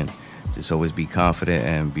work you in, just always be confident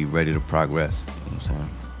and be ready to progress. You know what I'm saying?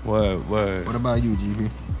 Word. What about you, GP?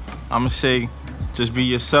 I'm going to say just be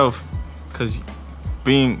yourself, because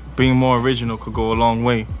being more original could go a long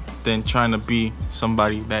way than trying to be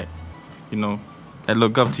somebody that, you know, that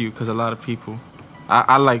look up to you. Because a lot of people,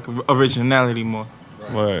 I like originality more.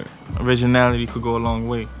 Right. Originality could go a long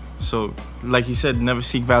way. So, like he said, never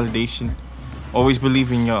seek validation. Always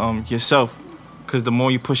believe in your yourself. Because the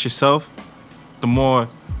more you push yourself, the more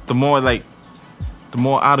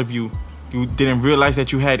out of you didn't realize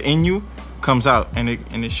that you had in you comes out, and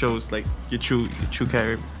it shows like your true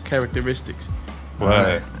characteristics.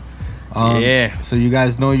 Right. Yeah. So you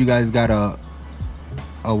guys know you guys got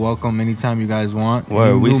a welcome anytime you guys want.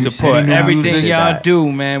 Well, we support everything y'all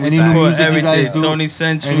do, man. We support everything. Tony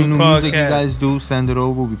Central any new podcast. music you guys do, send it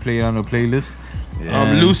over. We play it on the playlist.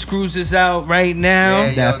 Yeah. Loose Screws is out right now.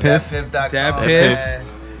 Yeah, That Piff.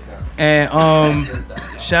 And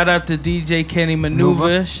shout out to DJ Kenny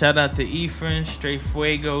Maneuver. Shout out to Ephraim, Straight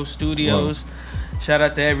Fuego Studios. Whoa. Shout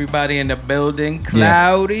out to everybody in the building.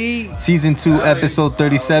 Cloudy. Yeah. Season 2, episode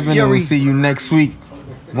 37. And we'll see you next week.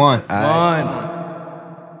 One.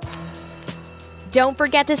 Don't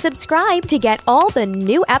forget to subscribe to get all the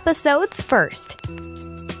new episodes first.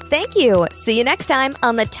 Thank you. See you next time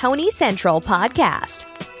on the Tony Central Podcast.